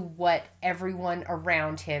into what everyone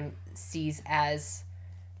around him sees as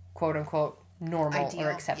quote unquote normal Ideal,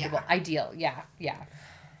 or acceptable. yeah. Ideal, yeah.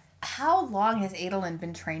 How long has Adolin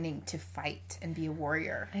been training to fight and be a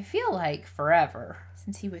warrior? I feel like forever.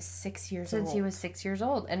 Since he was 6 years old. Since he was 6 years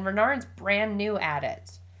old. And Renarin's brand new at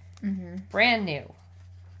it. Brand new.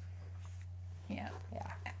 Yeah.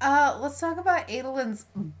 Yeah. Let's talk about Adolin's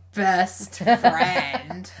best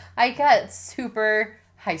friend. I got super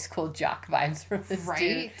high school jock vibes from this dude.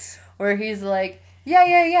 Right? Where he's like,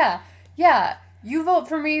 yeah. You vote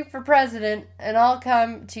for me for president and I'll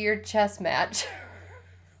come to your chess match.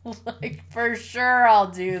 Like, for sure I'll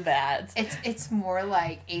do that. It's more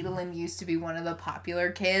like Adolin used to be one of the popular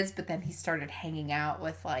kids, but then he started hanging out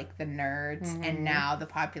with, like, the nerds, and now the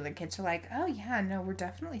popular kids are like, oh, yeah, no, we're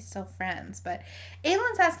definitely still friends. But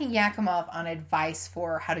Adolin's asking Yakimov on advice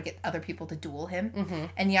for how to get other people to duel him,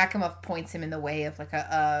 and Yakimov points him in the way of, like,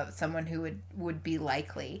 someone who would be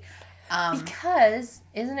likely. Because,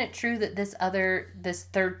 isn't it true that this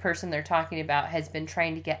third person they're talking about has been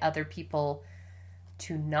trying to get other people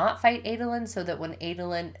to not fight Adolin, so that when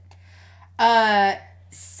Adolin...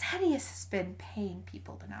 Sadeas has been paying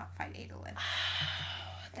people to not fight Adolin.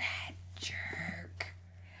 Oh, that jerk.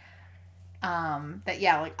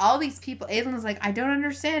 Like, all these people, Adolin's like, I don't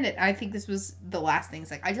understand it. I think this was the last thing. It's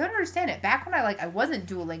like, I don't understand it. Back when I wasn't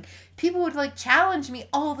dueling, people would, like, challenge me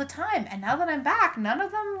all the time. And now that I'm back, none of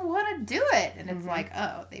them want to do it. And it's like,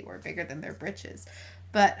 oh, they were bigger than their britches.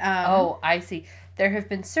 But, Oh, I see. There have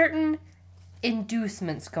been certain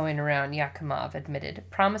inducements going around, Yakimov admitted.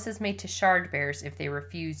 Promises made to shard bears if they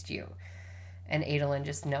refused you. And Adolin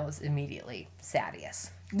just knows immediately.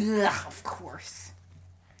 Sadeas. Ugh, of course.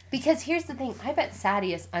 Because here's the thing. I bet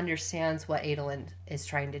Sadeas understands what Adolin is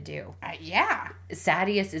trying to do. Yeah.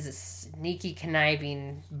 Sadeas is a sneaky,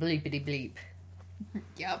 conniving bleepity bleep.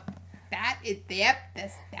 Yep. That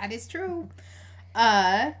is true.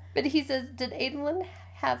 But he says, did Adolin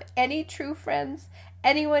have any true friends?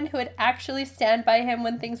 Anyone who would actually stand by him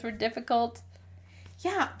when things were difficult?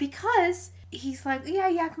 Yeah, because he's like, yeah,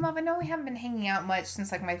 Yakimov, I know we haven't been hanging out much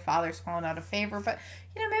since, like, my father's fallen out of favor, but,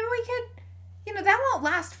 maybe we could, that won't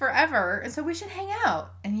last forever, and so we should hang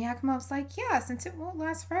out. And Yakimov's like, yeah, since it won't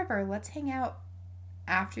last forever, let's hang out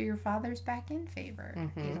after your father's back in favor.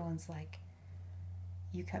 Adolin's like,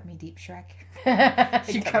 you cut me deep, Shrek.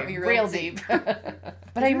 You cut me real deep.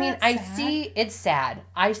 But I mean, I see, it's sad.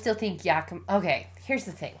 I still think okay, here's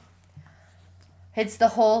the thing. It's the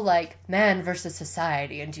whole, like, man versus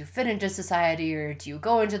society, and do you fit into society, or do you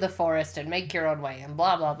go into the forest and make your own way, and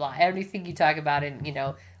blah, blah, blah. Everything you talk about in,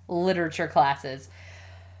 literature classes.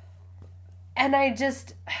 And I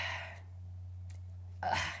just...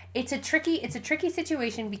 it's a tricky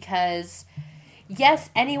situation because, yes,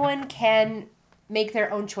 anyone can make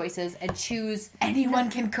their own choices and choose...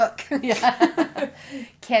 Anyone can cook. Yeah.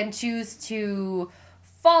 Can choose to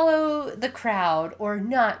follow the crowd or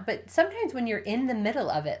not. But sometimes when you're in the middle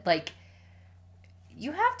of it, like,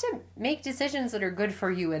 you have to make decisions that are good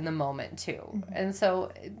for you in the moment, too. And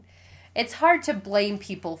so it's hard to blame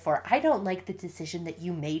people for, I don't like the decision that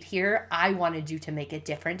you made here. I wanted you to make a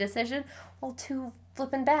different decision. Well, too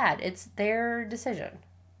flippin' bad. It's their decision.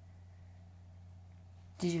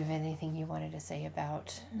 Did you have anything you wanted to say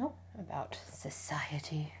about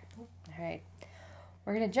society? All right.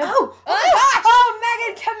 We're going to jump. Oh my gosh! Oh,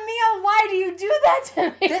 Megan, Camille, why do you do that to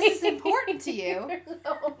me? This is important to you. You're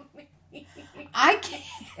so mean. I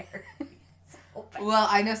can't. Well,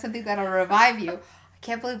 I know something that'll revive you. I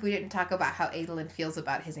can't believe we didn't talk about how Adolin feels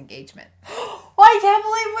about his engagement. I can't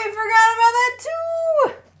believe we forgot about that,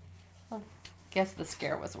 too. Well, guess the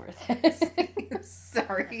scare was worth it.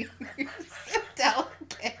 Sorry. You're so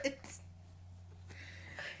delicate.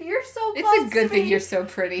 You're so close It's a good to me. thing you're so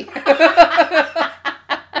pretty.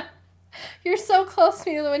 You're so close to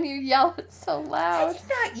me when you yell it so loud. I did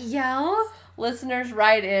not yell. Listeners,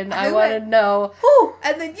 write in. I I want to went, know. Ooh,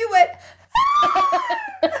 and then you went.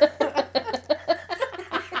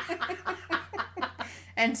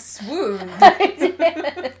 and swooned.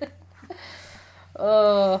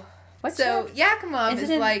 Oh. What's So that? Yakimov Is is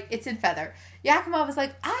it in- like, it's in Feather. Yakimov is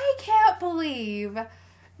like, I can't believe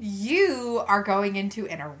you are going into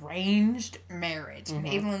an arranged marriage. And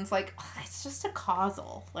Evelyn's like, oh, it's just a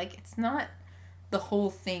causal. Like, it's not the whole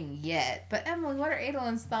thing yet. But Emily, what are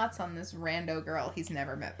Adelyn's thoughts on this rando girl he's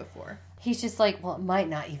never met before? He's just like, well, it might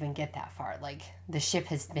not even get that far. Like, the ship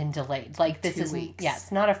has been delayed. Like, this 2 isn't, weeks. yeah,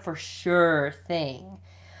 it's not a for sure thing.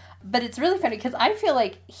 But it's really funny because I feel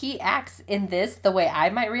like he acts in this the way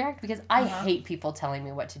I might react because I hate people telling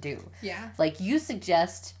me what to do. Yeah. Like, you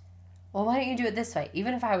suggest, well, why don't you do it this way?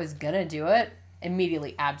 Even if I was gonna do it,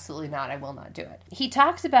 immediately, absolutely not, I will not do it. He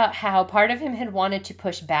talks about how part of him had wanted to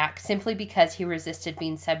push back simply because he resisted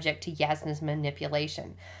being subject to Yasna's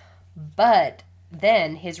manipulation. But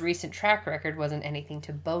then his recent track record wasn't anything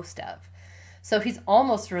to boast of. So he's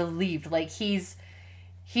almost relieved. Like, he's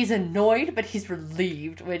annoyed, but he's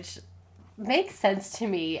relieved, which makes sense to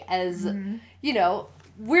me as, you know,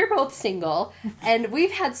 we're both single, and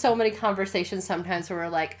we've had so many conversations sometimes where we're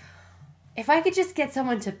like, if I could just get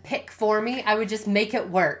someone to pick for me, I would just make it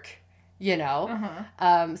work, you know?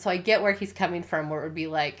 So I get where he's coming from, where it would be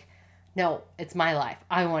like, no, it's my life.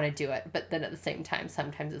 I want to do it. But then at the same time,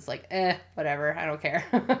 sometimes it's like, whatever, I don't care.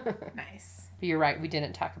 Nice. But you're right, we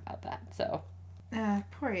didn't talk about that, so.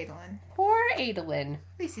 Poor Adolin. Poor Adolin.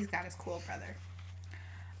 At least he's got his cool brother.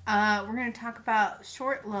 We're going to talk about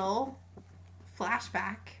short little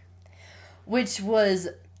flashback. Which was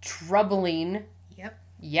troubling. Yep.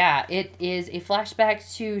 Yeah, it is a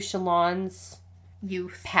flashback to Shalon's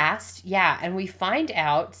Youth. past. Yeah, and we find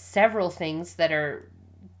out several things that are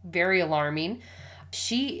very alarming.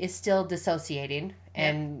 She is still dissociating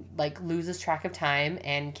and like loses track of time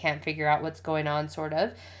and can't figure out what's going on, sort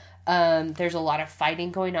of. There's a lot of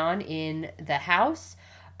fighting going on in the house.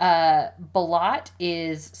 Balat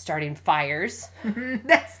is starting fires.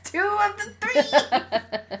 That's 2 of the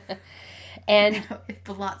 3. And if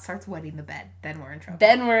Balat starts wetting the bed, then we're in trouble.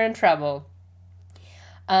 then we're in trouble.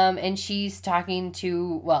 And she's talking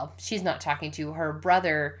to, well, she's not talking to her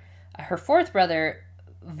brother, her 4th brother,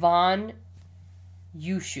 Von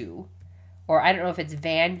Yushu. Or I don't know if it's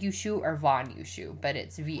Van Yushu or Von Yushu, but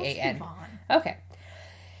it's V-A-N. Let's move on. Okay.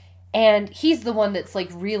 And he's the one that's, like,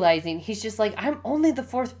 realizing, he's just like, I'm only the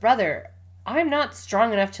 4th brother. I'm not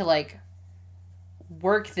strong enough to, like,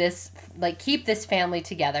 work this, like, keep this family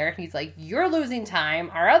together. He's like, you're losing time.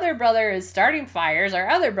 Our other brother is starting fires. Our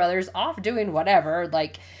other brother's off doing whatever.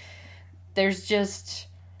 Like, there's just...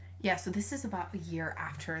 Yeah, so this is about a year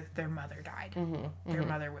after their mother died. Their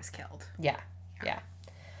mother was killed. Yeah.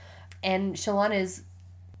 And Shalon is...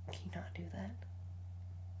 Can you not do that?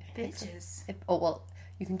 Bitches. Oh, well,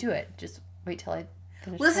 you can do it. Just wait till I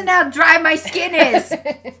finish. Listen to how dry my skin is.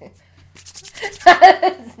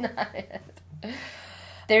 That's not it.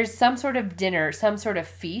 There's some sort of dinner, some sort of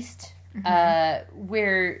feast,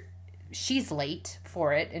 where she's late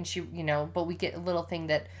for it, and she, you know, but we get a little thing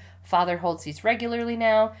that Father holds these regularly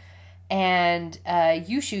now, and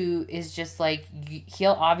Yushu is just like,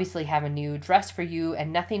 he'll obviously have a new dress for you,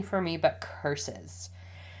 and nothing for me but curses.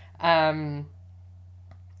 And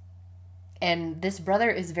this brother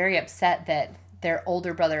is very upset that their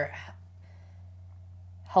older brother,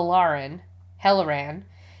 Halloran,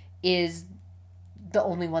 is the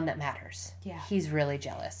only one that matters. Yeah. He's really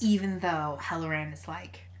jealous. Even though Halloran is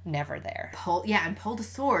like, Never there. pulled a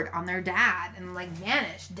sword on their dad and like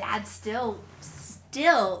vanished. Dad still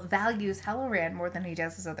values Halloran more than he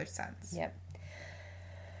does his other sons. Yep.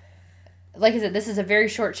 Like I said, this is a very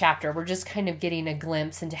short chapter. We're just kind of getting a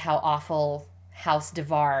glimpse into how awful House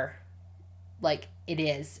Devar, like, it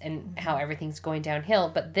is and how everything's going downhill.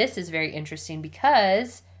 But this is very interesting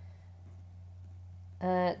because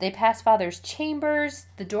they pass Father's chambers.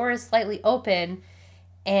 The door is slightly open,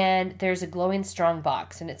 and there's a glowing strong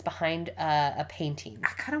box, and it's behind a painting. I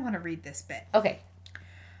kind of want to read this bit. Okay.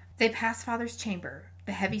 They passed Father's chamber.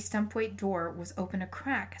 The heavy stump-weight door was open a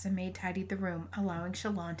crack as a maid tidied the room, allowing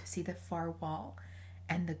Shalon to see the far wall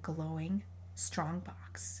and the glowing strong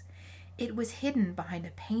box. It was hidden behind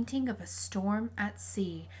a painting of a storm at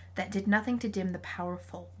sea that did nothing to dim the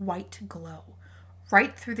powerful white glow.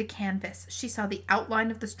 Right through the canvas, she saw the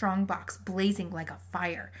outline of the strong box blazing like a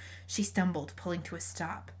fire. She stumbled, pulling to a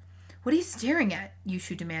stop. "What are you staring at?"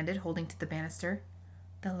 Yushu demanded, holding to the banister.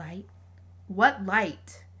 "The light." "What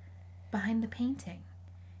light?" "Behind the painting."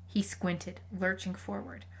 He squinted, lurching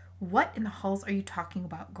forward. "What in the halls are you talking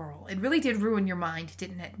about, girl? It really did ruin your mind,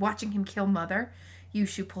 didn't it? Watching him kill Mother?"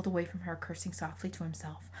 Yushu pulled away from her, cursing softly to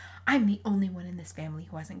himself. "I'm the only one in this family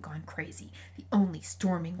who hasn't gone crazy. The only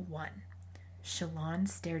storming one." Shalon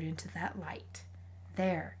stared into that light.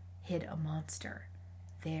 There hid a monster.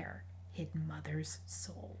 There hid Mother's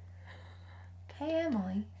soul. Hey,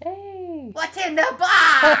 Emily. Hey. What's in the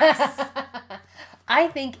box? I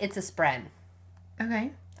think it's a spren.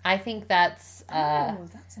 Okay. I think that's...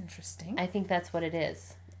 that's interesting. I think that's what it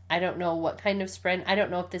is. I don't know what kind of spren. I don't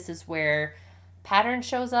know if this is where Pattern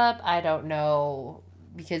shows up. I don't know.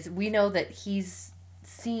 Because we know that he's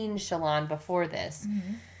seen Shallan before this.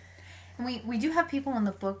 Mm-hmm. And we do have people in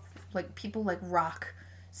the book, like people like Rock.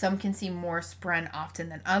 Some can see more spren often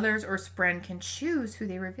than others, or spren can choose who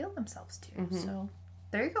they reveal themselves to. Mm-hmm. So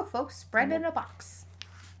there you go, folks. Spren in a box.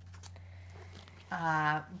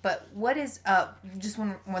 But what is just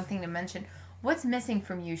one thing to mention? What's missing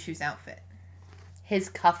from Yushu's outfit? His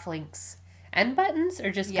cufflinks and buttons,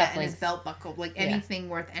 or just cufflinks? And his belt buckle, like anything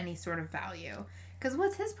worth any sort of value. Because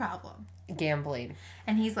what's his problem? Gambling.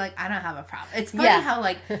 And he's like, I don't have a problem. It's funny how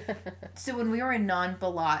like, so when we were in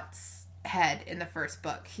Non-Balat's head in the first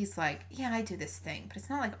book, he's like, yeah, I do this thing, but it's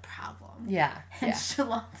not like a problem. Yeah. And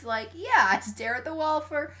Shallan's like, yeah, I stare at the wall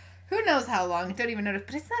for who knows how long, I don't even notice,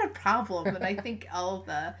 but it's not a problem. And I think all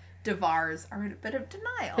the Devars are in a bit of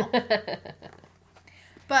denial.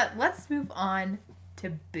 But let's move on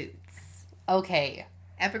to Boots. Okay.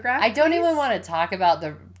 Epigraph, I don't please? even want to talk about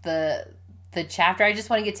the chapter. I just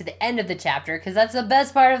want to get to the end of the chapter, because that's the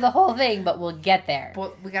best part of the whole thing, but we'll get there.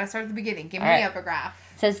 Well, we gotta start at the beginning. Give me All the right. epigraph.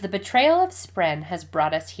 It says, the betrayal of Spren has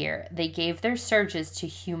brought us here. They gave their surges to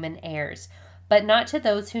human heirs, but not to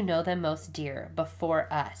those who know them most dear,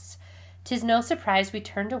 before us. 'Tis no surprise we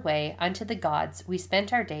turned away unto the gods. We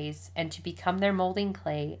spent our days, and to become their molding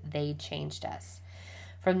clay, they changed us.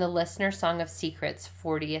 From the Listener Song of Secrets,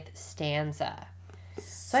 40th stanza.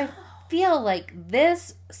 So I feel like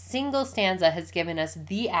this single stanza has given us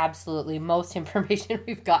the absolutely most information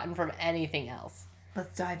we've gotten from anything else.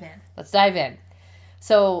 Let's dive in. Let's dive in.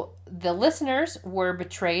 So the listeners were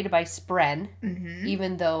betrayed by Spren,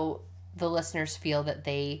 even though the listeners feel that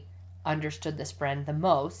they understood the Spren the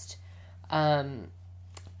most. And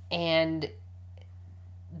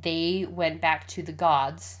they went back to the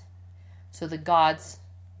gods. So the gods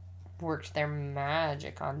worked their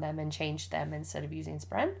magic on them and changed them instead of using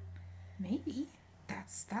Spren. Maybe.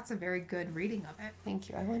 That's a very good reading of it. Thank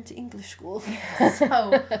you. I went to English school.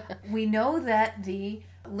 So we know that the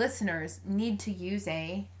listeners need to use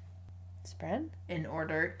a Spren? in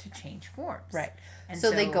order to change forms. Right. And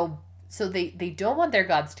So they don't want their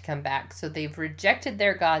gods to come back, so they've rejected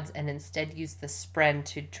their gods and instead used the Spren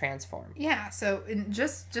to transform. Yeah, so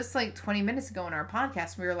just like 20 minutes ago in our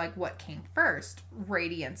podcast, we were like, what came first?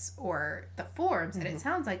 Radiance or the forms? And it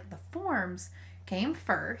sounds like the forms came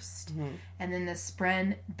first, and then the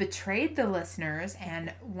Spren betrayed the listeners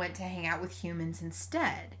and went to hang out with humans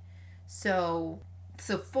instead. So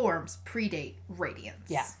forms predate radiance.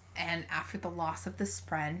 Yeah. And after the loss of the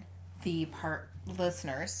Spren, the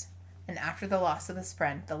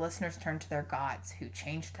listeners turned to their gods, who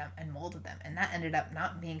changed them and molded them. And that ended up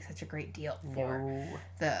not being such a great deal for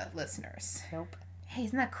the listeners. Nope. Hey,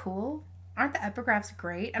 isn't that cool? Aren't the epigraphs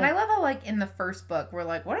great? And I love how, like, in the first book, we're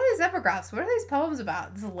like, what are these epigraphs? What are these poems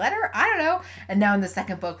about? This letter? I don't know. And now in the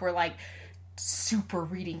second book, we're like, super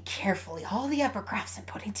reading carefully all the epigraphs and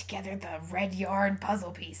putting together the red yarn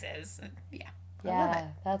puzzle pieces. And I love it.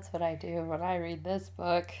 That's what I do when I read this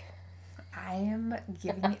book. I'm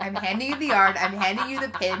handing you the yarn, I'm handing you the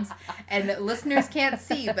pins, and listeners can't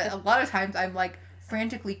see, but a lot of times I'm like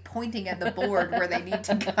frantically pointing at the board where they need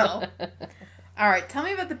to go. All right, tell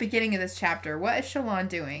me about the beginning of this chapter. What is Shallan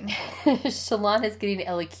doing? Shallan is getting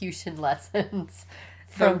elocution lessons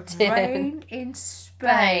from Tin. Rain in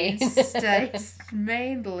Spain stays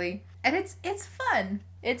mainly. And it's fun.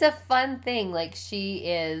 It's a fun thing. Like,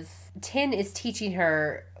 Tin is teaching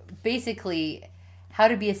her basically how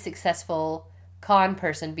to be a successful con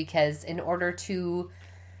person, because in order to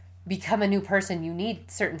become a new person, you need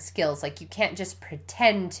certain skills. Like, you can't just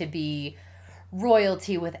pretend to be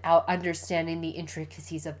royalty without understanding the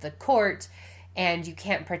intricacies of the court, and you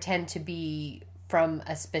can't pretend to be from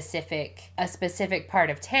a specific part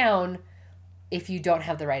of town if you don't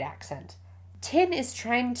have the right accent. Tin is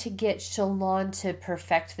trying to get Shallan to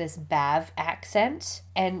perfect this Bav accent,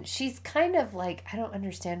 and she's kind of like, I don't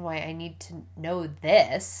understand why I need to know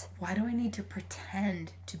this. Why do I need to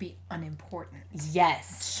pretend to be unimportant?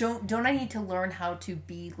 Yes. Don't I need to learn how to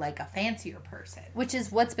be like a fancier person? Which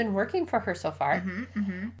is what's been working for her so far.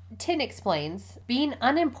 Tin explains, being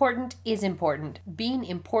unimportant is important. Being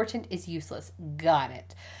important is useless. Got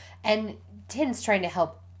it. And Tin's trying to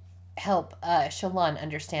help Shallan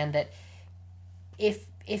understand that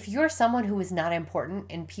if you're someone who is not important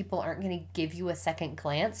and people aren't going to give you a second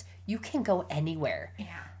glance, you can go anywhere.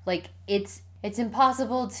 Yeah. Like, it's It's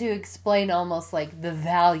impossible to explain almost like the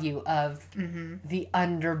value of the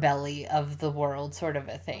underbelly of the world, sort of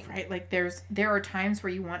a thing. Right, like there are times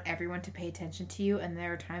where you want everyone to pay attention to you, and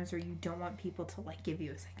there are times where you don't want people to like give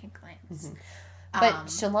you a second glance. But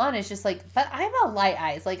Shallan is just like, but I'm a light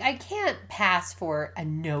eyes. Like, I can't pass for a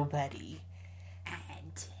nobody.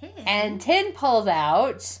 And Tin pulls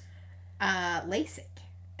out LASIK.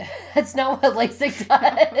 That's not what LASIK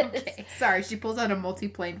does. Okay, sorry, she pulls out a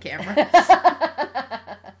multi-plane camera.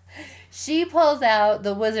 She pulls out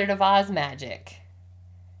the Wizard of Oz magic.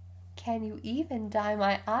 Can you even dye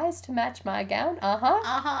my eyes to match my gown?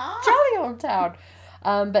 Jolly old town.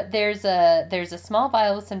 But there's a small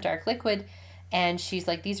vial with some dark liquid, and she's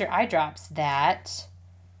like, these are eye drops that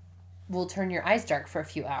will turn your eyes dark for a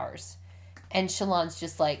few hours. And Shallan's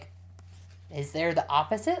just like, is there the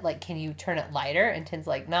opposite? Like, can you turn it lighter? And Tin's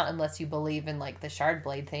like, not unless you believe in, like, the shard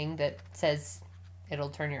blade thing that says it'll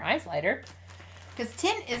turn your eyes lighter. Because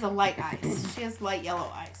Tin is a light eyes. She has light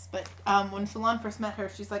yellow eyes. But when Shallan first met her,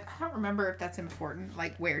 she's like, I don't remember if that's important,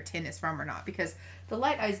 like, where Tin is from or not. Because the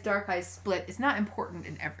light eyes, dark eyes split is not important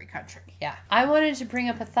in every country. Yeah. I wanted to bring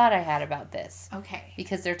up a thought I had about this. Okay.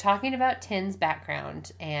 Because they're talking about Tin's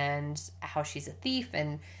background and how she's a thief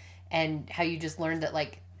and how you just learned that,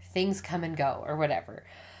 like, things come and go or whatever.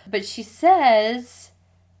 But she says,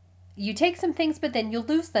 you take some things, but then you'll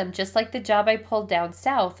lose them. Just like the job I pulled down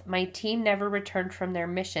south. My team never returned from their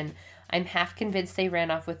mission. I'm half convinced they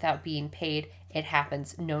ran off without being paid. It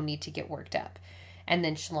happens. No need to get worked up. And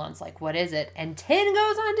then Shallan's like, what is it? And Tin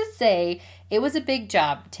goes on to say, it was a big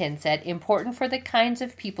job, Tin said. Important for the kinds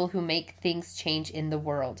of people who make things change in the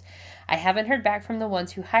world. I haven't heard back from the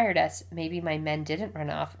ones who hired us. Maybe my men didn't run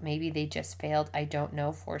off. Maybe they just failed. I don't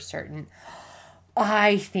know for certain.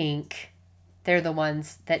 I think they're the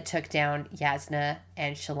ones that took down Yasna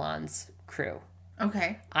and Shallan's crew.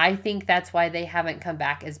 Okay. I think that's why they haven't come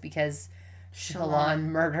back, is because Shallan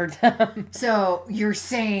murdered them. So you're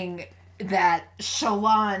saying that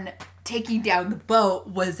Shallan taking down the boat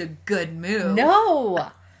was a good move?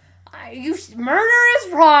 No. Murder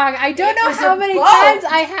is wrong. I don't know how many times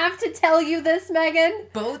I have to tell you this, Megan.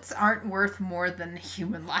 Boats aren't worth more than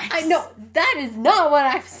human lives. I know. That is not what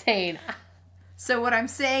I'm saying. So what I'm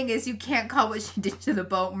saying is you can't call what she did to the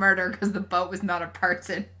boat murder because the boat was not a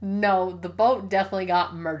person. No, the boat definitely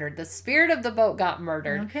got murdered. The spirit of the boat got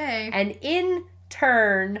murdered. Okay. And in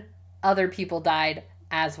turn, other people died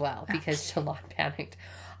as well because Shallan panicked.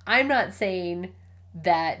 I'm not saying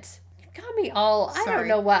that... Got me all. I don't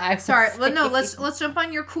know what I was saying. Well, no. Let's jump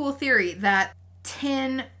on your cool theory that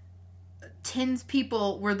Tin's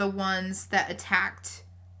people were the ones that attacked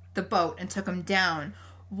the boat and took them down.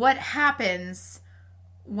 What happens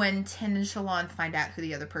when Tin and Shallan find out who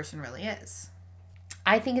the other person really is?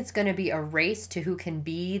 I think it's going to be a race to who can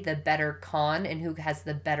be the better con and who has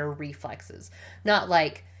the better reflexes. Not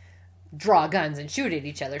like draw guns and shoot at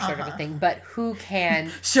each other sort of a thing, but who can...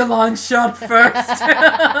 Shallan shot first.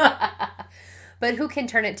 But who can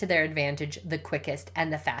turn it to their advantage the quickest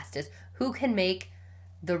and the fastest? Who can make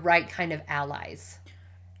the right kind of allies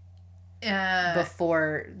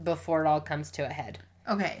before it all comes to a head?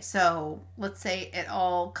 Okay, so let's say it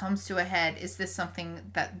all comes to a head. Is this something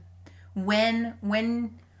that... When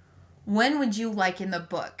would you like in the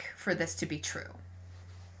book for this to be true?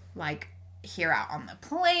 Like... here out on the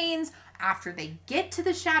plains, after they get to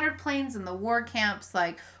the Shattered Plains and the war camps,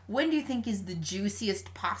 like, when do you think is the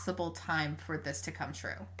juiciest possible time for this to come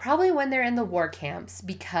true? Probably when they're in the war camps,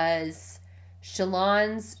 because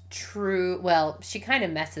Shallan's she kind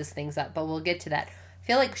of messes things up, but we'll get to that. I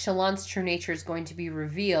feel like Shallan's true nature is going to be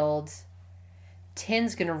revealed.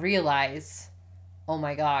 Tin's going to realize, oh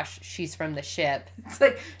my gosh, she's from the ship. It's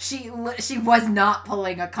like, she was not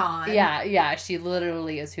pulling a con. Yeah, she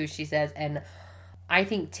literally is who she says, and I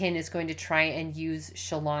think Tin is going to try and use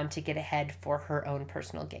Shallan to get ahead for her own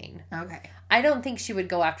personal gain. Okay. I don't think she would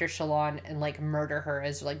go after Shallan and, like, murder her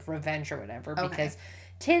as, like, revenge or whatever, because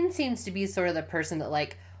Tin seems to be sort of the person that,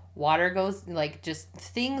 like, water goes, like, just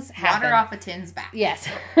things happen. Water off a tin's back. Yes.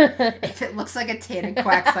 If it looks like a tin, it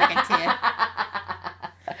quacks like a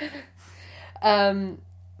tin.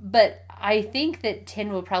 But I think that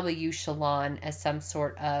Tin will probably use Shallan as some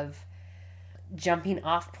sort of jumping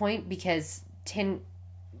off point, because Tin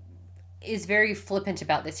is very flippant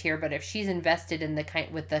about this here, but if she's invested in the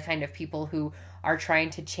kind of people who are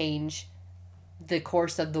trying to change the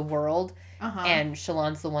course of the world, and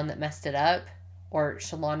Shallan's the one that messed it up, or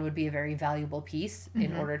Shallan would be a very valuable piece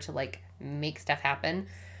in order to, like, make stuff happen,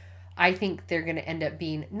 I think they're going to end up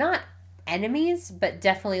being not enemies, but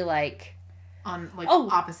definitely, like... on, like,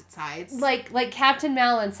 opposite sides. Like Captain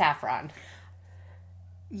Mal and Saffron.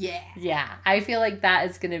 Yeah. Yeah, I feel like that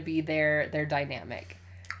is going to be their dynamic.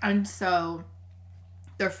 And so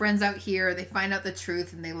they're friends out here. They find out the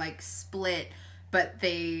truth and they like split, but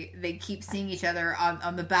they keep seeing each other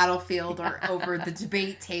on the battlefield or over the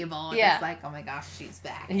debate table. And Yeah. it's like, oh my gosh, she's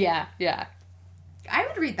back. Yeah, yeah. I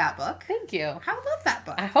would read that book. Thank you. I would love that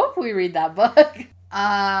book. I hope we read that book.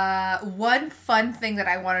 One fun thing that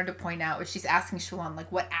I wanted to point out was she's asking Shalon,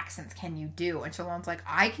 like, what accents can you do? And Shalon's like,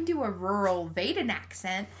 I can do a rural Vaden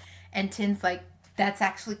accent. And Tin's like, that's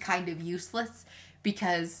actually kind of useless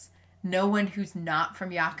because no one who's not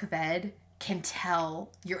from Yaakov can tell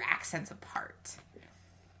your accents apart.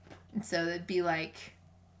 And so it'd be like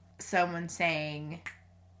someone saying,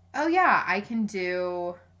 oh yeah, I can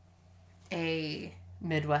do a...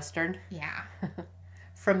 Midwestern. Yeah.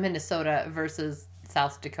 From Minnesota versus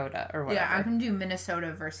South Dakota or whatever. Yeah, I can do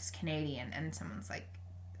Minnesota versus Canadian, and someone's like,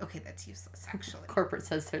 okay, that's useless, actually. Corporate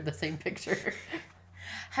says they're the same picture.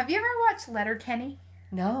 Have you ever watched Letterkenny?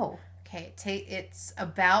 No. Okay, it's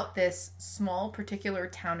about this small particular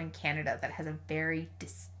town in Canada that has a very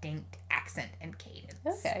distinct accent and cadence.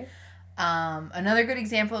 Okay. Another good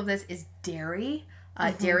example of this is Derry.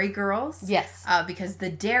 Derry Girls. Yes. Because the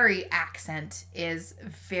Derry accent is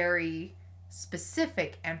very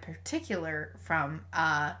specific and particular from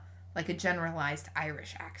like a generalized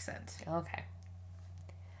Irish accent. Okay.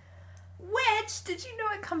 Which, did you know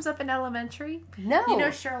it comes up in elementary? No. You know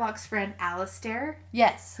Sherlock's friend Alistair,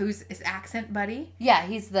 Yes. who's his accent buddy? Yeah,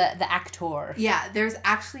 he's the actor. Yeah, there's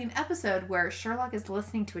actually an episode where Sherlock is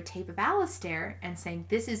listening to a tape of Alistair and saying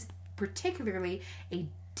this is particularly a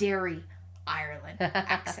Derry, Ireland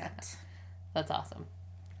accent. That's awesome.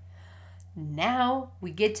 Now we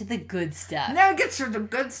get to the good stuff. Now get to the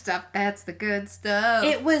good stuff. That's the good stuff.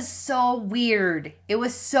 It was so weird. It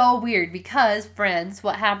was so weird because, friends,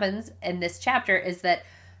 what happens in this chapter is that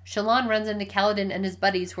Shalon runs into Kaladin and his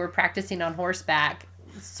buddies who are practicing on horseback,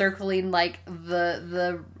 circling like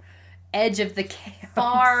the edge of the camp.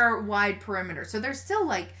 Far wide perimeter. So there's still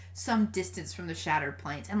like some distance from the Shattered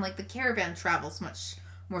Plains, and like the caravan travels much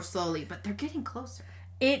more slowly, but they're getting closer.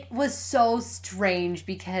 It was so strange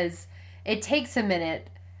because it takes a minute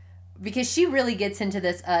because she really gets into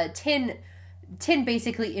this. Tin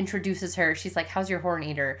basically introduces her. She's like, how's your horn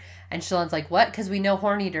eater? And Shalon's like, what? Because we know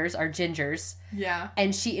horn eaters are gingers. Yeah.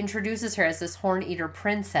 And she introduces her as this horn eater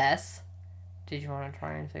princess. Did you want to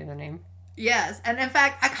try and say the name? Yes, and in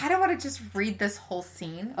fact, I kind of want to just read this whole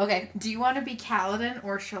scene. Okay. Do you want to be Kaladin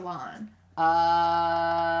or Shalon?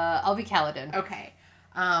 I'll be Kaladin. Okay.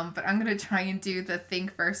 But I'm going to try and do the thing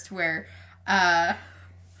first where, Her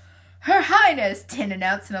Highness, Tin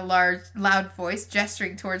announced in a loud voice,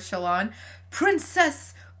 gesturing towards Shalon,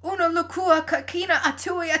 Princess Unalukua Kakina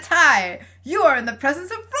Atui Atai, you are in the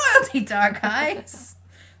presence of royalty, Dark Eyes.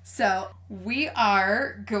 So, we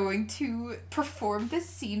are going to perform this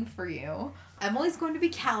scene for you. Emily's going to be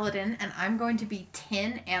Kaladin, and I'm going to be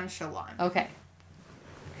Tin and Shalon. Okay.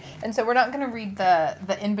 And so we're not going to read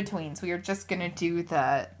the in-betweens. We are just going to do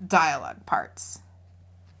the dialogue parts.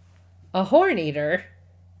 A horn eater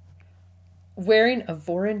wearing a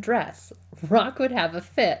Vorin dress. Rock would have a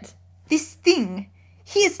fit. This thing,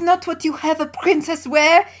 he is not what you have a princess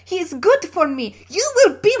wear. He is good for me. You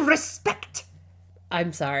will be respect.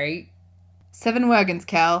 I'm sorry. 7 wagons,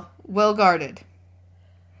 Cal. Well guarded.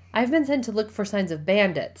 I've been sent to look for signs of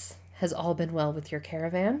bandits. Has all been well with your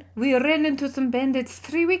caravan? We ran into some bandits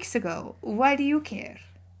 3 weeks ago. Why do you care?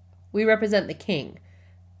 We represent the king,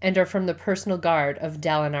 and are from the personal guard of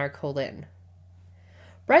Dalinar Kholin.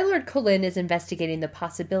 Bright Lord Kholin is investigating the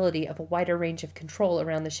possibility of a wider range of control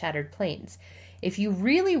around the Shattered Plains. If you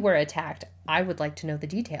really were attacked, I would like to know the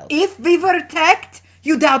details. If we were attacked,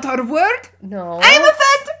 you doubt our word? No. I am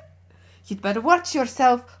offended. You'd better watch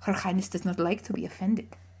yourself. Her Highness does not like to be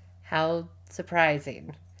offended. How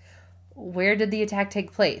surprising. Where did the attack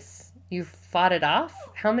take place? You fought it off?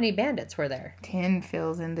 How many bandits were there? Tin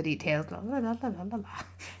fills in the details. La, la, la, la, la, la.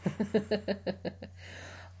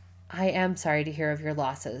 I am sorry to hear of your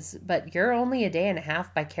losses, but you're only a day and a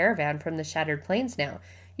half by caravan from the Shattered Plains now.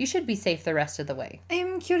 You should be safe the rest of the way. I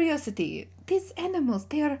am curiosity. These animals,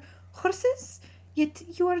 they are horses? Yet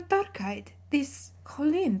you are dark-eyed. This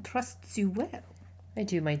Colin trusts you well. I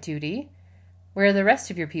do my duty. Where are the rest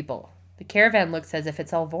of your people? The caravan looks as if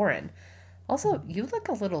it's all Vorin. Also, you look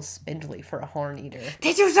a little spindly for a horn eater.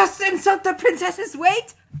 Did you just insult the princess's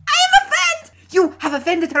weight? I am offended! You have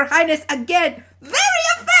offended Her Highness again! Very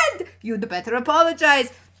offended! You'd better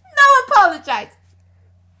apologize. Now apologize.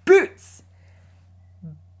 Boots.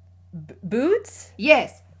 Boots?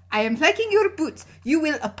 Yes, I am liking your boots. You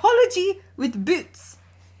will apology with boots.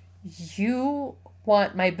 You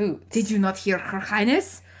want my boots. Did you not hear Her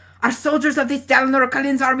Highness? Are soldiers of this Dalinar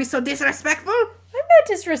Khalin's army so disrespectful? I'm not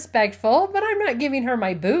disrespectful, but I'm not giving her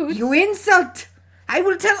my boots. You insult! I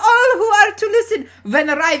will tell all who are to listen. When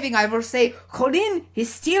arriving, I will say, Kholin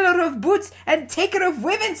is stealer of boots and taker of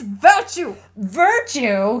women's virtue.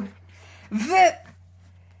 Virtue?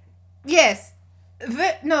 Yes.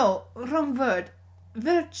 No, wrong word.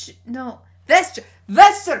 Virtue. No. Vesture.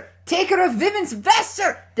 Vesture. Taker of women's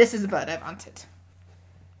vesture. This is the word I wanted.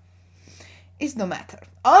 It's no matter.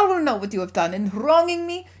 All will know what you have done in wronging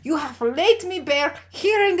me. You have laid me bare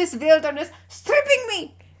here in this wilderness, stripping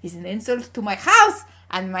me. Is an insult to my house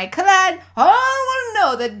and my clan. All will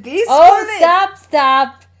know that this Oh,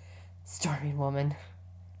 stop. Storming woman.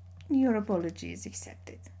 Your apology is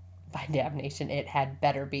accepted. By damnation, it had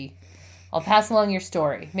better be. I'll pass along your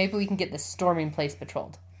story. Maybe we can get this storming place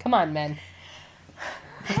patrolled. Come on, men.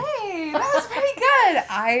 Hey, that was pretty good.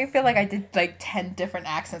 I feel like I did like 10 different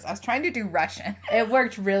accents. I was trying to do Russian. It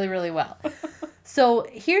worked really, really well. So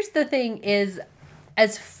here's the thing is,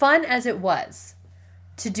 as fun as it was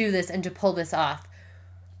to do this and to pull this off,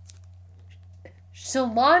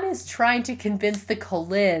 Shallan is trying to convince the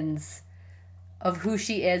Kholins of who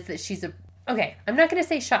she is, that she's a... Okay, I'm not going to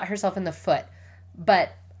say shot herself in the foot,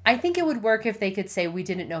 but I think it would work if they could say we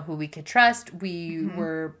didn't know who we could trust. We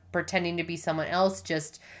were pretending to be someone else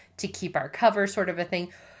just to keep our cover, sort of a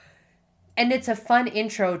thing. And it's a fun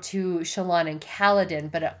intro to Shallan and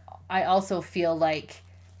Kaladin, but I also feel like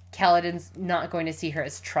Kaladin's not going to see her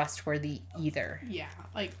as trustworthy either. Yeah,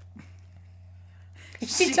 like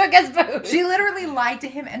She took his boots. she literally lied to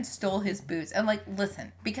him and stole his boots. And like,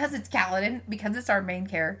 listen, because it's Kaladin, because it's our main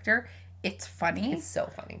character, it's funny. It's so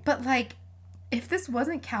funny. But like, if this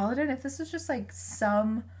wasn't Kaladin, if this was just like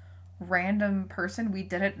some random person we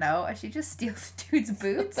didn't know, and she just steals the dude's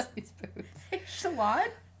boots, His boots. like, Shallan,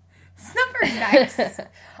 it's not very nice.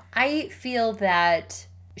 I feel that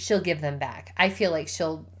she'll give them back. I feel like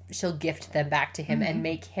she'll gift them back to him and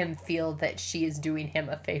make him feel that she is doing him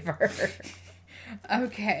a favor.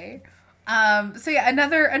 Okay. So yeah,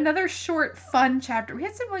 another short, fun chapter. We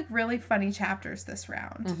had some like really funny chapters this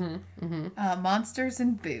round. Monsters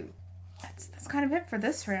and Boot. That's kind of it for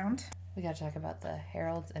this round. We gotta talk about the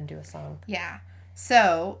heralds and do a song. Yeah.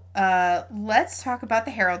 So let's talk about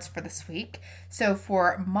the heralds for this week. So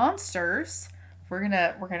for monsters, we're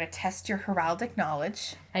gonna test your heraldic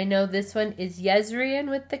knowledge. I know this one is Yezrian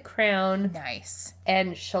with the crown Nice.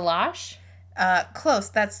 and Shalash. Close.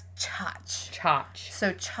 That's Chach. Chach.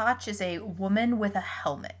 So Chach is a woman with a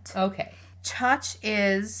helmet. Okay. Chach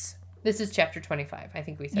is... This is chapter 25. I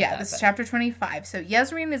think we said Yeah, that. this is but- chapter 25. So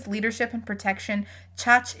Yezreen is leadership and protection.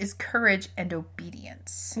 Chach is courage and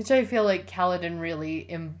obedience. Which I feel like Kaladin really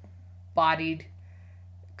embodied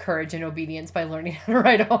courage and obedience by learning how to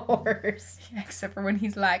ride a horse. Except for when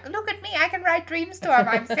he's like, look at me, I can ride Dreamstorm.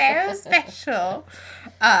 I'm so special.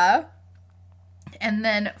 And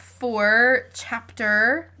then for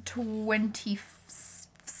chapter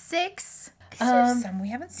 26, these are some we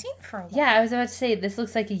haven't seen for a while. Yeah, I was about to say, this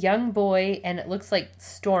looks like a young boy, and it looks like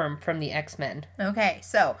Storm from the X-Men. Okay,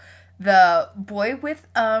 so the boy with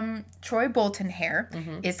Troy Bolton hair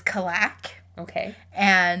is Kalak, Okay.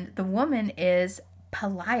 and the woman is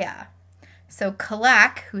Palaya. So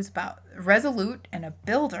Kalak, who's about resolute and a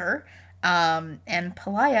builder, and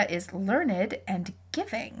Palaya is learned and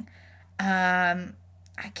giving.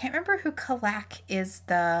 I can't remember who Kalak is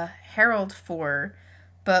the herald for,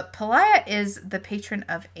 but Palaya is the patron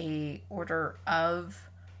of a order of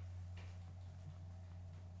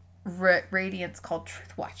radiance called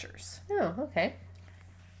Truth Watchers. Oh, okay.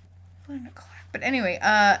 But anyway,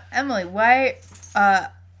 Emily, what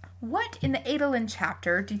in the Adolin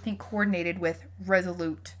chapter do you think coordinated with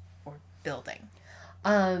resolute or building?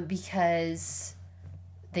 Because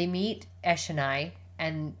they meet Eshonai,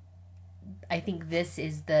 and I think this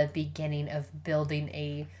is the beginning of building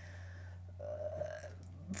a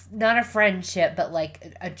not a friendship, but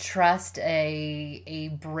like a trust,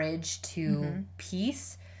 a bridge to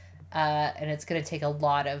peace. And it's going to take a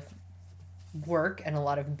lot of work and a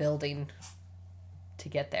lot of building to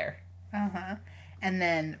get there. Uh-huh. And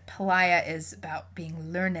then Palaya is about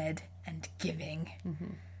being learned and giving.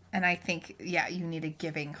 And I think, yeah, you need a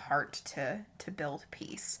giving heart to build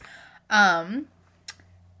peace.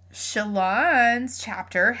 Shallan's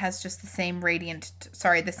chapter has just the same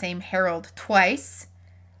the same herald twice.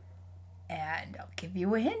 And I'll give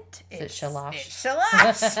you a hint. Is it Shalash? It's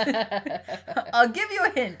Shalash. I'll give you a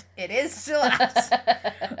hint. It is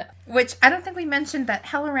Shalash. Which I don't think we mentioned that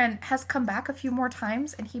Halloran has come back a few more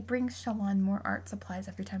times, and he brings Shallan more art supplies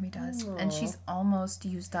every time he does. And she's almost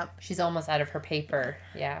used up. She's almost out of her paper.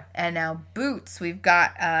 Yeah. And now Boots, we've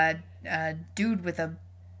got a dude with a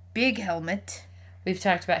big helmet. We've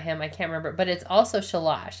talked about him. I can't remember. But it's also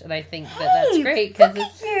Shalash. And I think that's great because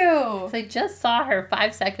You. I just saw her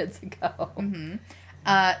 5 seconds ago. Mm-hmm.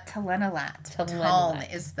 Telenalat. Telenalat. Taln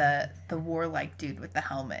is the warlike dude with the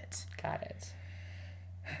helmet. Got it.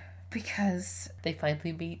 Because They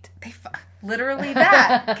finally meet. literally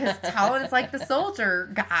that. Because Talon is like the soldier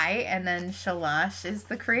guy, and then Shalash is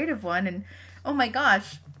the creative one. And oh my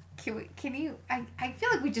gosh, can you? I feel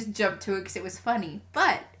like we just jumped to it because it was funny,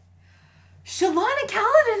 but Shallan and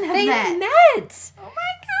Kaladin have They met. met! Oh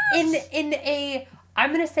my gosh! In a,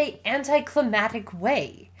 I'm going to say, anticlimactic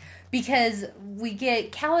way. Because we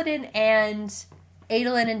get Kaladin and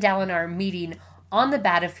Adolin and Dalinar meeting on the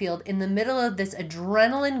battlefield in the middle of this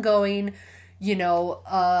adrenaline going,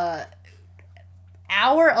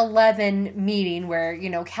 hour 11 meeting where,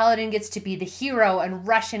 Kaladin gets to be the hero and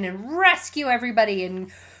rush in and rescue everybody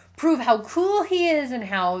and prove how cool he is and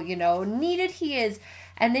how, needed he is.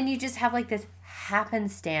 And then you just have like this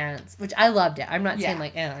happenstance, which I loved it. I'm not saying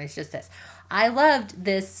like, it's just this. I loved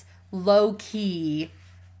this low key,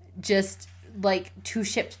 just like two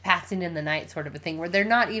ships passing in the night sort of a thing where they're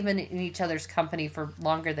not even in each other's company for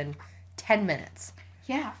longer than 10 minutes.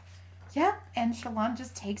 Yeah. Yep. And Shallan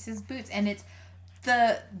just takes his boots. And it's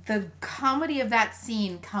the comedy of that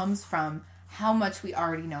scene comes from how much we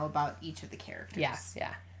already know about each of the characters.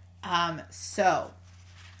 Yeah. So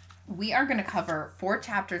we are going to cover 4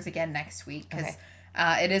 chapters again next week because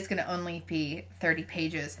it is going to only be 30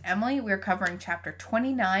 pages. Emily, we're covering chapter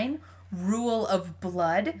 29, Rule of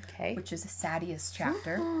Blood, which is a Sadeas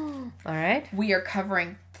chapter. All right. We are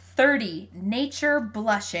covering 30, Nature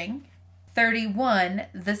Blushing, 31,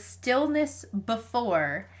 The Stillness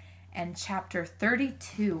Before, and chapter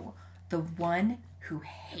 32, The One Who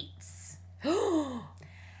Hates.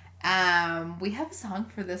 We have a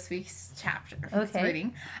song for this week's chapter. Okay.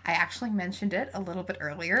 Reading. I actually mentioned it a little bit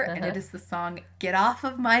earlier, and it is the song "Get Off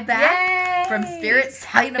of My Back" from Spirit's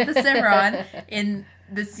Titan of the Cimarron in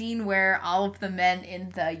the scene where all of the men in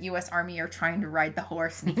the U.S. Army are trying to ride the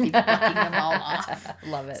horse and he keeps bucking them all off.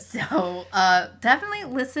 Love it. So definitely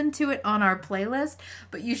listen to it on our playlist,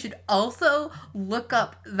 but you should also look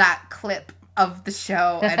up that clip of the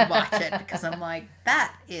show and watch it because I'm like,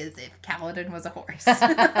 that is if Kaladin was a horse.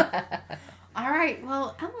 All right,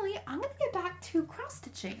 well, Emily, I'm going to get back to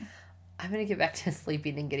cross-stitching. I'm going to get back to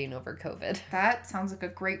sleeping and getting over COVID. That sounds like a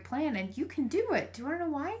great plan, and you can do it. Do you want to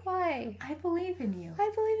know why? Why? I believe in you.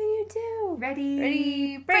 I believe in you too.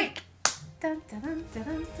 Ready, break! Dun, dun, dun, dun,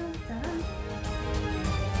 dun, dun, dun.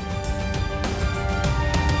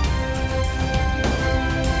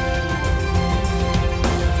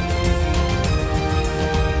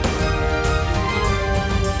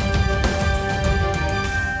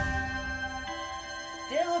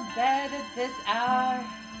 Still in bed at this hour.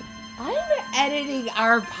 I'm editing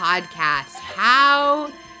our podcast. How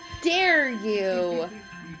dare you?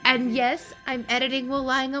 And yes, I'm editing while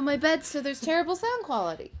lying on my bed, so there's terrible sound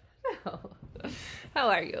quality. How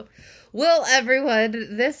are you? Well,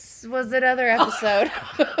 everyone, this was another episode.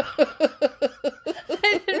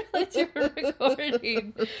 I didn't realize you were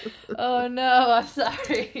recording. Oh no, I'm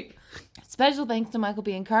sorry. Special thanks to Michael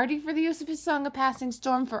Biancardi for the use of his song A Passing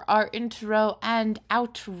Storm for our intro and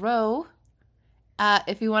outro.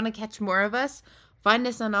 If you want to catch more of us, find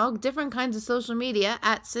us on all different kinds of social media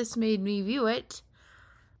at Sis Made Me View It.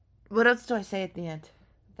 What else do I say at the end?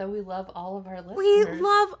 That we love all of our listeners. We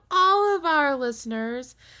love all of our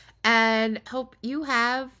listeners and hope you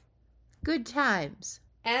have good times.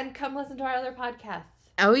 And come listen to our other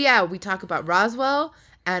podcasts. Oh yeah, we talk about Roswell,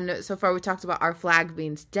 and so far we talked about Our Flag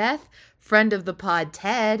Means Death. Friend of the pod,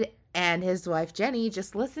 Ted, and his wife, Jenny,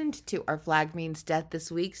 just listened to Our Flag Means Death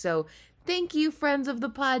this week, so thank you, friends of the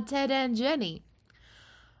pod, Ted and Jenny.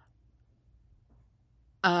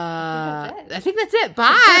 I think that's it.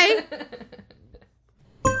 Bye!